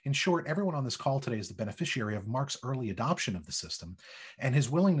 In short, everyone on this call today is the beneficiary of Mark's early adoption of the system and his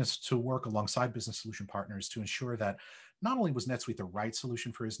willingness to work alongside business solution partners to ensure that not only was NetSuite the right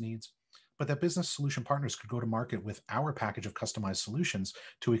solution for his needs, but that business solution partners could go to market with our package of customized solutions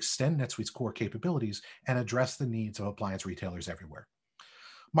to extend NetSuite's core capabilities and address the needs of appliance retailers everywhere.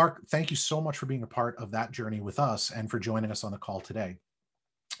 Mark, thank you so much for being a part of that journey with us and for joining us on the call today.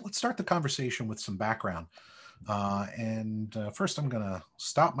 Let's start the conversation with some background. First, I'm going to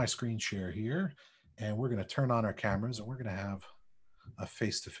stop my screen share here, and we're going to turn on our cameras, and we're going to have a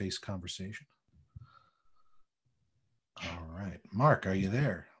face-to-face conversation. All right. Mark, are you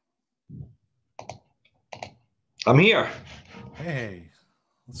there? I'm here. Hey,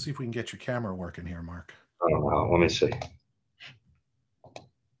 let's see if we can get your camera working here, Mark. I don't know. Let me see.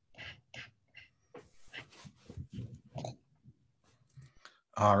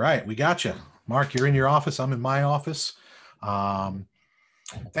 All right, we got you. Mark, you're in your office. I'm in my office.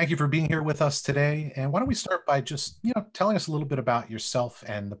 Thank you for being here with us today. And why don't we start by just, telling us a little bit about yourself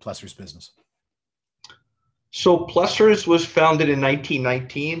and the Plessers business. So Plessers was founded in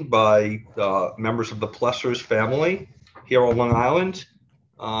 1919 by members of the Plessers family here on Long Island.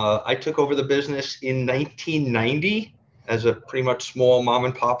 I took over the business in 1990 as a pretty much small mom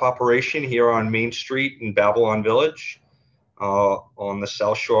and pop operation here on Main Street in Babylon Village on the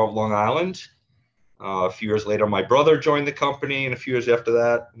South Shore of Long Island. A few years later, my brother joined the company, and a few years after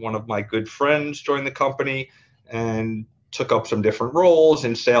that, one of my good friends joined the company and took up some different roles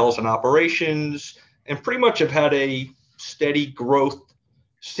in sales and operations, and pretty much have had a steady growth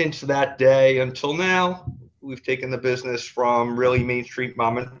since that day until now. We've taken the business from really Main Street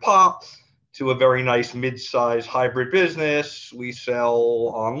mom and pop to a very nice mid-size hybrid business. We sell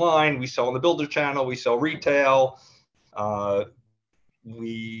online, we sell on the builder channel, we sell retail,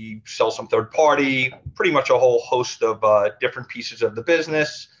 we sell some third party, pretty much a whole host of different pieces of the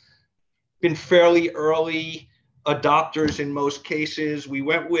business. Been fairly early adopters in most cases. We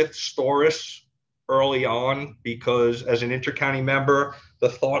went with Storis early on because as an intercounty member, the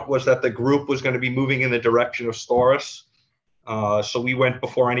thought was that the group was going to be moving in the direction of Storis. So we went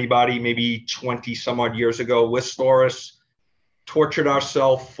before anybody, maybe 20 some odd years ago with Storis, tortured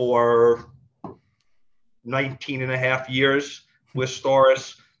ourselves for 19 and a half years with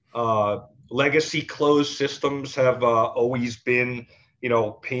Storis. Legacy closed systems have always been,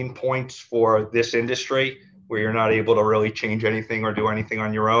 pain points for this industry where you're not able to really change anything or do anything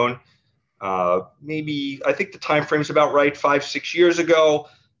on your own. Maybe, I think the time frame is about right, 5-6 years ago,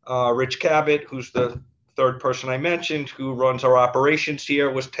 Rich Cabot, who's the third person I mentioned, who runs our operations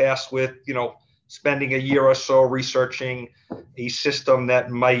here, was tasked with, spending a year or so researching a system that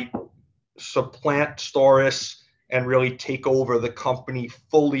might supplant Storis and really take over the company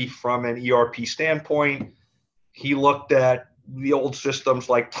fully from an ERP standpoint. He looked at the old systems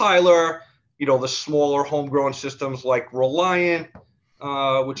like Tyler, the smaller homegrown systems like Reliant,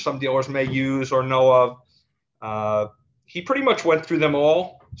 which some dealers may use or know of. He pretty much went through them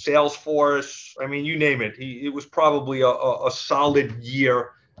all. Salesforce, I mean, you name it. It was probably a solid year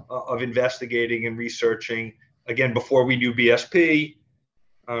of investigating and researching. Again, before we knew BSP,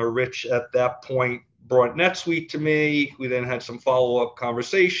 Rich at that point brought NetSuite to me. We then had some follow-up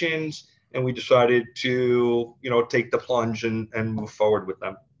conversations, and we decided to, take the plunge and move forward with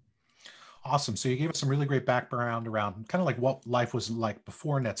them. Awesome. So you gave us some really great background around kind of like what life was like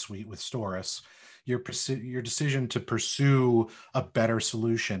before NetSuite with Storis, your decision to pursue a better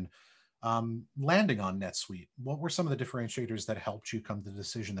solution, landing on NetSuite. What were some of the differentiators that helped you come to the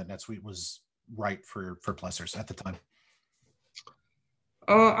decision that NetSuite was right for Plessers at the time?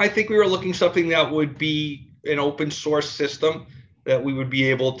 I think we were looking something that would be an open source system that we would be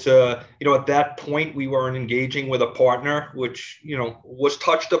able to, at that point we weren't engaging with a partner, which, was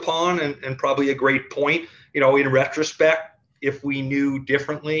touched upon and probably a great point. In retrospect, if we knew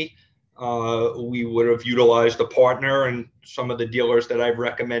differently, we would have utilized a partner. And some of the dealers that I've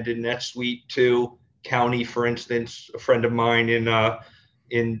recommended NetSuite to, County, for instance, a friend of mine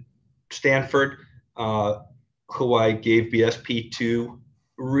in Stanford, who I gave BSP to,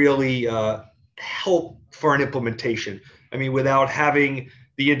 really help for an implementation. I mean, without having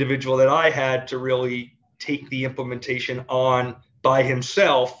the individual that I had to really take the implementation on by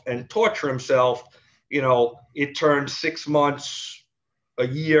himself and torture himself, it turned 6 months, a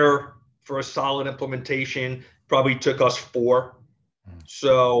year for a solid implementation, probably took us 4.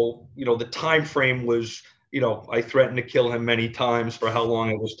 So, the time frame was, I threatened to kill him many times for how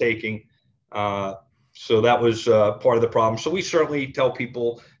long it was taking. So that was part of the problem. So we certainly tell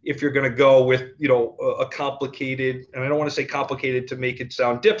people, if you're going to go with, a complicated, and I don't want to say complicated to make it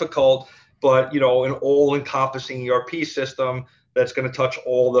sound difficult, but, an all-encompassing ERP system that's going to touch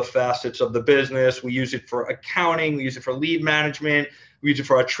all the facets of the business. We use it for accounting. We use it for lead management. We use it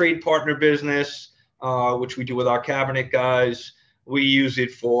for our trade partner business, which we do with our cabinet guys. We use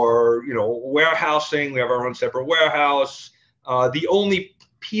it for, warehousing. We have our own separate warehouse. The only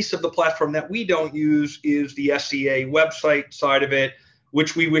piece of the platform that we don't use is the SEA website side of it,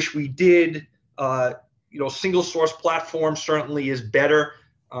 which we wish we did. Single source platform certainly is better.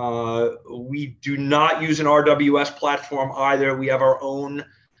 We do not use an RWS platform either. We have our own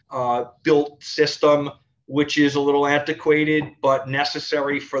built system, which is a little antiquated, but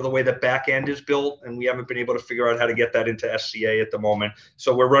necessary for the way the back end is built. And we haven't been able to figure out how to get that into SCA at the moment.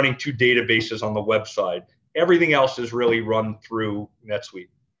 So we're running 2 databases on the website. everything else is really run through NetSuite.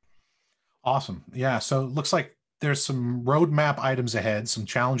 Awesome. Yeah. So it looks like there's some roadmap items ahead, some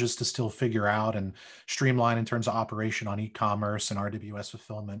challenges to still figure out and streamline in terms of operation on e-commerce and RWS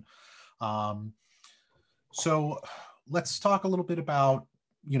fulfillment. So let's talk a little bit about,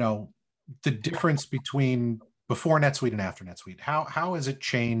 the difference between before NetSuite and after NetSuite. How has it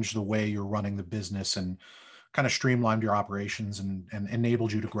changed the way you're running the business and kind of streamlined your operations and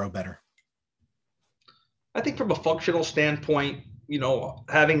enabled you to grow better? I think from a functional standpoint,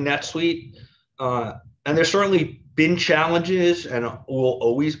 having NetSuite, and there's certainly been challenges and will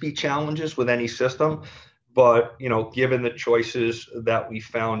always be challenges with any system. But, given the choices that we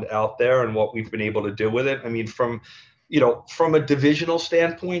found out there and what we've been able to do with it, I mean, from a divisional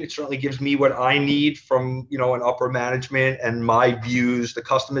standpoint, it certainly gives me what I need from, an upper management and my views, the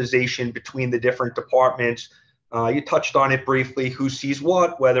customization between the different departments. You touched on it briefly, who sees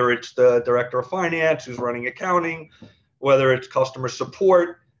what, whether it's the director of finance who's running accounting, whether it's customer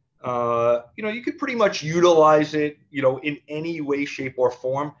support. You could pretty much utilize it, in any way, shape, or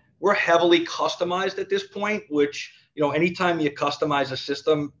form. We're heavily customized at this point, which, anytime you customize a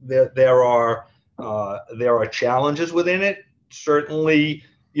system, there are challenges within it. Certainly,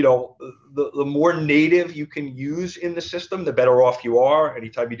 the more native you can use in the system, the better off you are.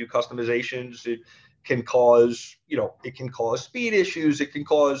 Anytime you do customizations, it can cause speed issues. It can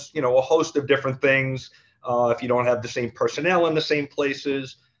cause, a host of different things if you don't have the same personnel in the same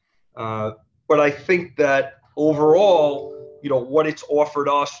places. But I think that overall, what it's offered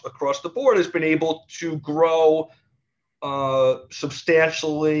us across the board has been able to grow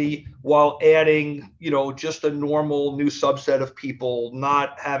substantially while adding, just a normal new subset of people,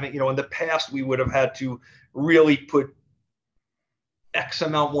 not having, in the past, we would have had to really put X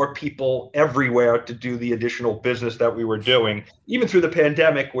amount more people everywhere to do the additional business that we were doing, even through the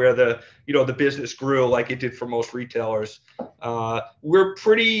pandemic where the business grew like it did for most retailers. We're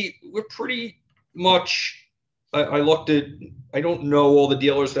pretty much, I don't know all the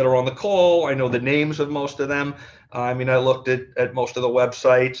dealers that are on the call. I know the names of most of them. I mean, I looked at most of the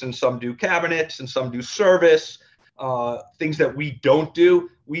websites, and some do cabinets and some do service, things that we don't do.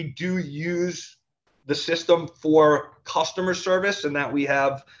 We do use the system for customer service, and that we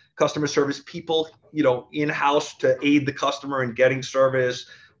have customer service people, in-house to aid the customer in getting service,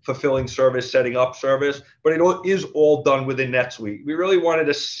 fulfilling service, setting up service. But it is all done within NetSuite. We really wanted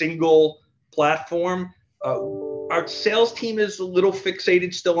a single platform. Our sales team is a little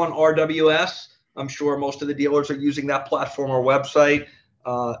fixated still on RWS. I'm sure most of the dealers are using that platform or website.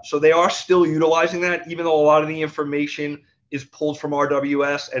 So they are still utilizing that, even though a lot of the information is pulled from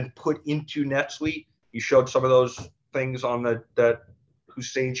RWS and put into NetSuite. You showed some of those things on that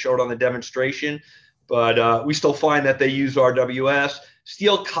Hussein showed on the demonstration, but we still find that they use RWS.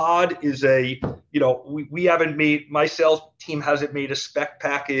 Steel Cod is we haven't made, my sales team hasn't made a spec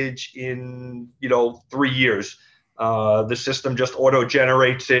package in, 3 years. The system just auto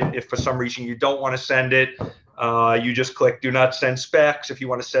generates it. If for some reason you don't want to send it, you just click do not send specs. If you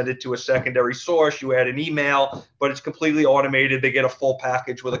want to send it to a secondary source, you add an email, but it's completely automated. They get a full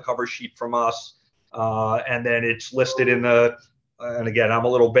package with a cover sheet from us. And then it's listed in and again, I'm a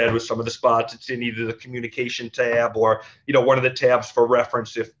little bad with some of the spots. It's in either the communication tab or, one of the tabs for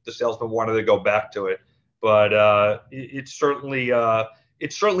reference if the salesman wanted to go back to it. But it's certainly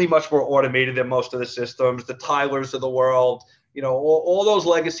much more automated than most of the systems. The Tylers of the world, all those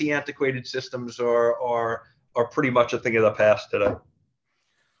legacy antiquated systems are pretty much a thing of the past today.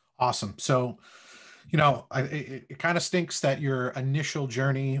 Awesome. So, it kind of stinks that your initial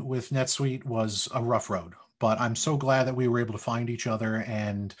journey with NetSuite was a rough road, but I'm so glad that we were able to find each other,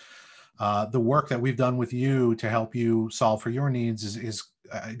 and the work that we've done with you to help you solve for your needs is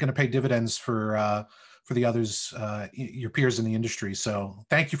going to pay dividends for the others, your peers in the industry. So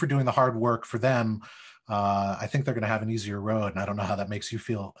thank you for doing the hard work for them. I think they're going to have an easier road, and I don't know how that makes you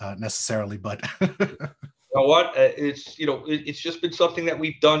feel necessarily, but You know what? It's just been something that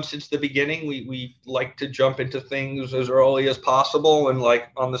we've done since the beginning. We like to jump into things as early as possible, and like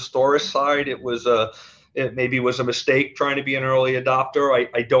on the storage side, it maybe was a mistake trying to be an early adopter.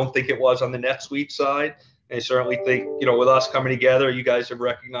 I don't think it was on the NetSuite side. I certainly think, with us coming together, you guys have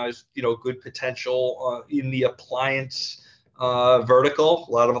recognized, good potential in the appliance vertical.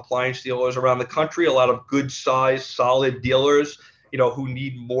 A lot of appliance dealers around the country, a lot of good size, solid dealers, who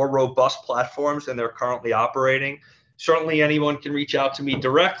need more robust platforms than they're currently operating. Certainly anyone can reach out to me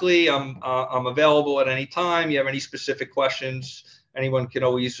directly. I'm available at any time. You have any specific questions, anyone can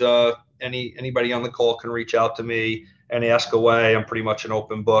always, anybody on the call can reach out to me and ask away. I'm pretty much an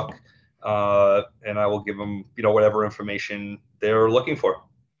open book. And I will give them, whatever information they're looking for.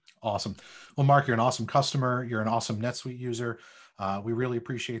 Awesome. Well, Mark, you're an awesome customer. You're an awesome NetSuite user. We really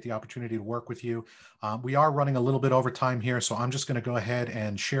appreciate the opportunity to work with you. We are running a little bit over time here, so I'm just going to go ahead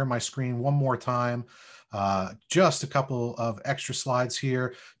and share my screen one more time. Just a couple of extra slides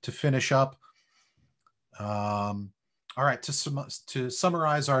here to finish up. All right, to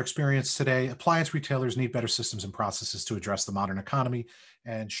summarize our experience today, appliance retailers need better systems and processes to address the modern economy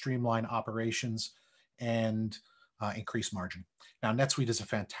and streamline operations and increase margin. Now, NetSuite is a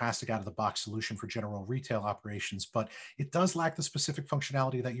fantastic out-of-the-box solution for general retail operations, but it does lack the specific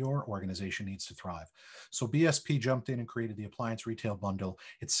functionality that your organization needs to thrive. So BSP jumped in and created the Appliance Retail Bundle.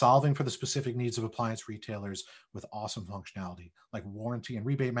 It's solving for the specific needs of appliance retailers with awesome functionality like warranty and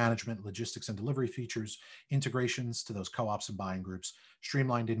rebate management, logistics and delivery features, integrations to those co-ops and buying groups,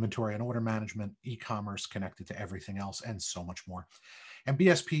 streamlined inventory and order management, e-commerce connected to everything else, and so much more. And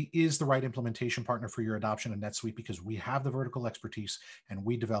BSP is the right implementation partner for your adoption of NetSuite because we have the vertical expertise and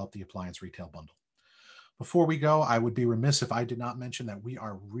we developed the Appliance Retail Bundle. Before we go, I would be remiss if I did not mention that we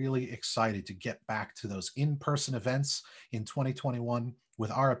are really excited to get back to those in-person events in 2021 with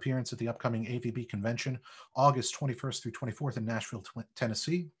our appearance at the upcoming AVB convention, August 21st through 24th in Nashville,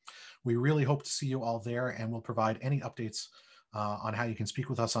 Tennessee. We really hope to see you all there, and we'll provide any updates on how you can speak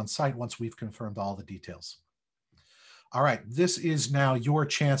with us on site once we've confirmed all the details. All right, this is now your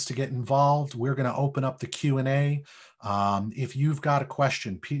chance to get involved. We're going to open up the Q&A. If you've got a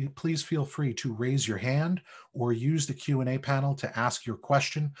question, please feel free to raise your hand or use the Q&A panel to ask your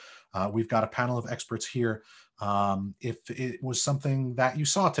question. We've got a panel of experts here. If it was something that you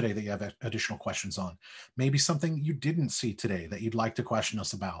saw today that you have additional questions on, maybe something you didn't see today that you'd like to question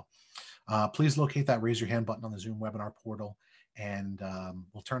us about, please locate that raise your hand button on the Zoom webinar portal, and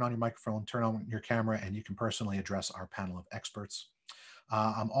we'll turn on your microphone, turn on your camera, and you can personally address our panel of experts.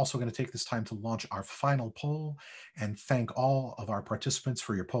 I'm also going to take this time to launch our final poll and thank all of our participants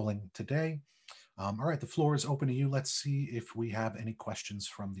for your polling today. All right, the floor is open to you. Let's see if we have any questions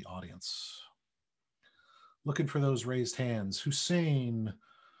from the audience. Looking for those raised hands. Hussein,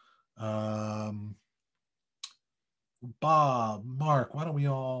 Bob, Mark, why don't we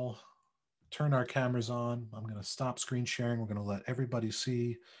all turn our cameras on. I'm going to stop screen sharing. We're going to let everybody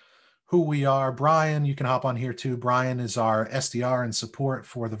see who we are. Brian, you can hop on here too. Brian is our SDR and support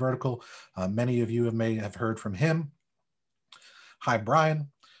for the Vertical. Many of you may have heard from him. Hi, Brian.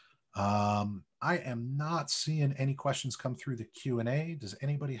 I am not seeing any questions come through the Q&A. Does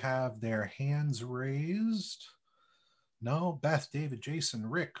anybody have their hands raised? No? Beth, David, Jason,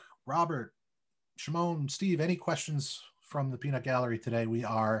 Rick, Robert, Shimon, Steve, any questions from the Peanut Gallery today? We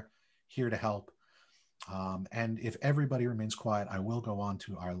are here to help. And if everybody remains quiet, I will go on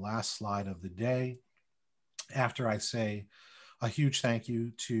to our last slide of the day after I say a huge thank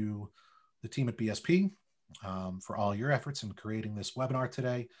you to the team at BSP for all your efforts in creating this webinar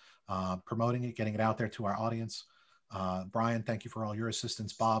today, promoting it, getting it out there to our audience. Brian, thank you for all your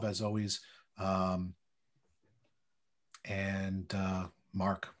assistance. Bob, as always. And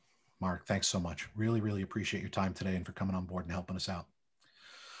Mark, thanks so much. Really, really appreciate your time today and for coming on board and helping us out.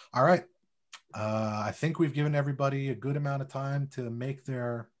 All right. I think we've given everybody a good amount of time to make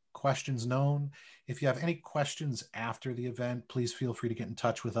their questions known. If you have any questions after the event, please feel free to get in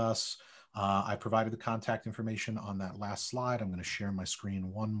touch with us. I provided the contact information on that last slide. I'm going to share my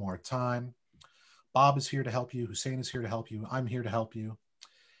screen one more time. Bob is here to help you. Hussein is here to help you. I'm here to help you.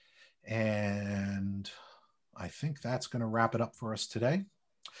 And I think that's going to wrap it up for us today.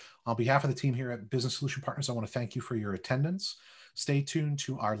 On behalf of the team here at Business Solution Partners, I want to thank you for your attendance. Stay tuned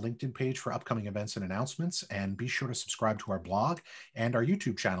to our LinkedIn page for upcoming events and announcements, and be sure to subscribe to our blog and our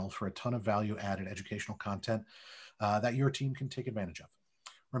YouTube channel for a ton of value-added educational content that your team can take advantage of.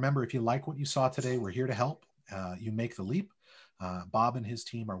 Remember, if you like what you saw today, we're here to help you make the leap. Bob and his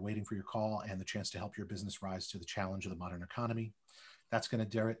team are waiting for your call and the chance to help your business rise to the challenge of the modern economy. That's going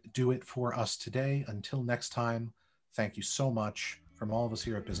to do it for us today. Until next time, thank you so much from all of us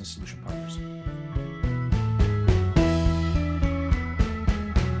here at Business Solution Partners.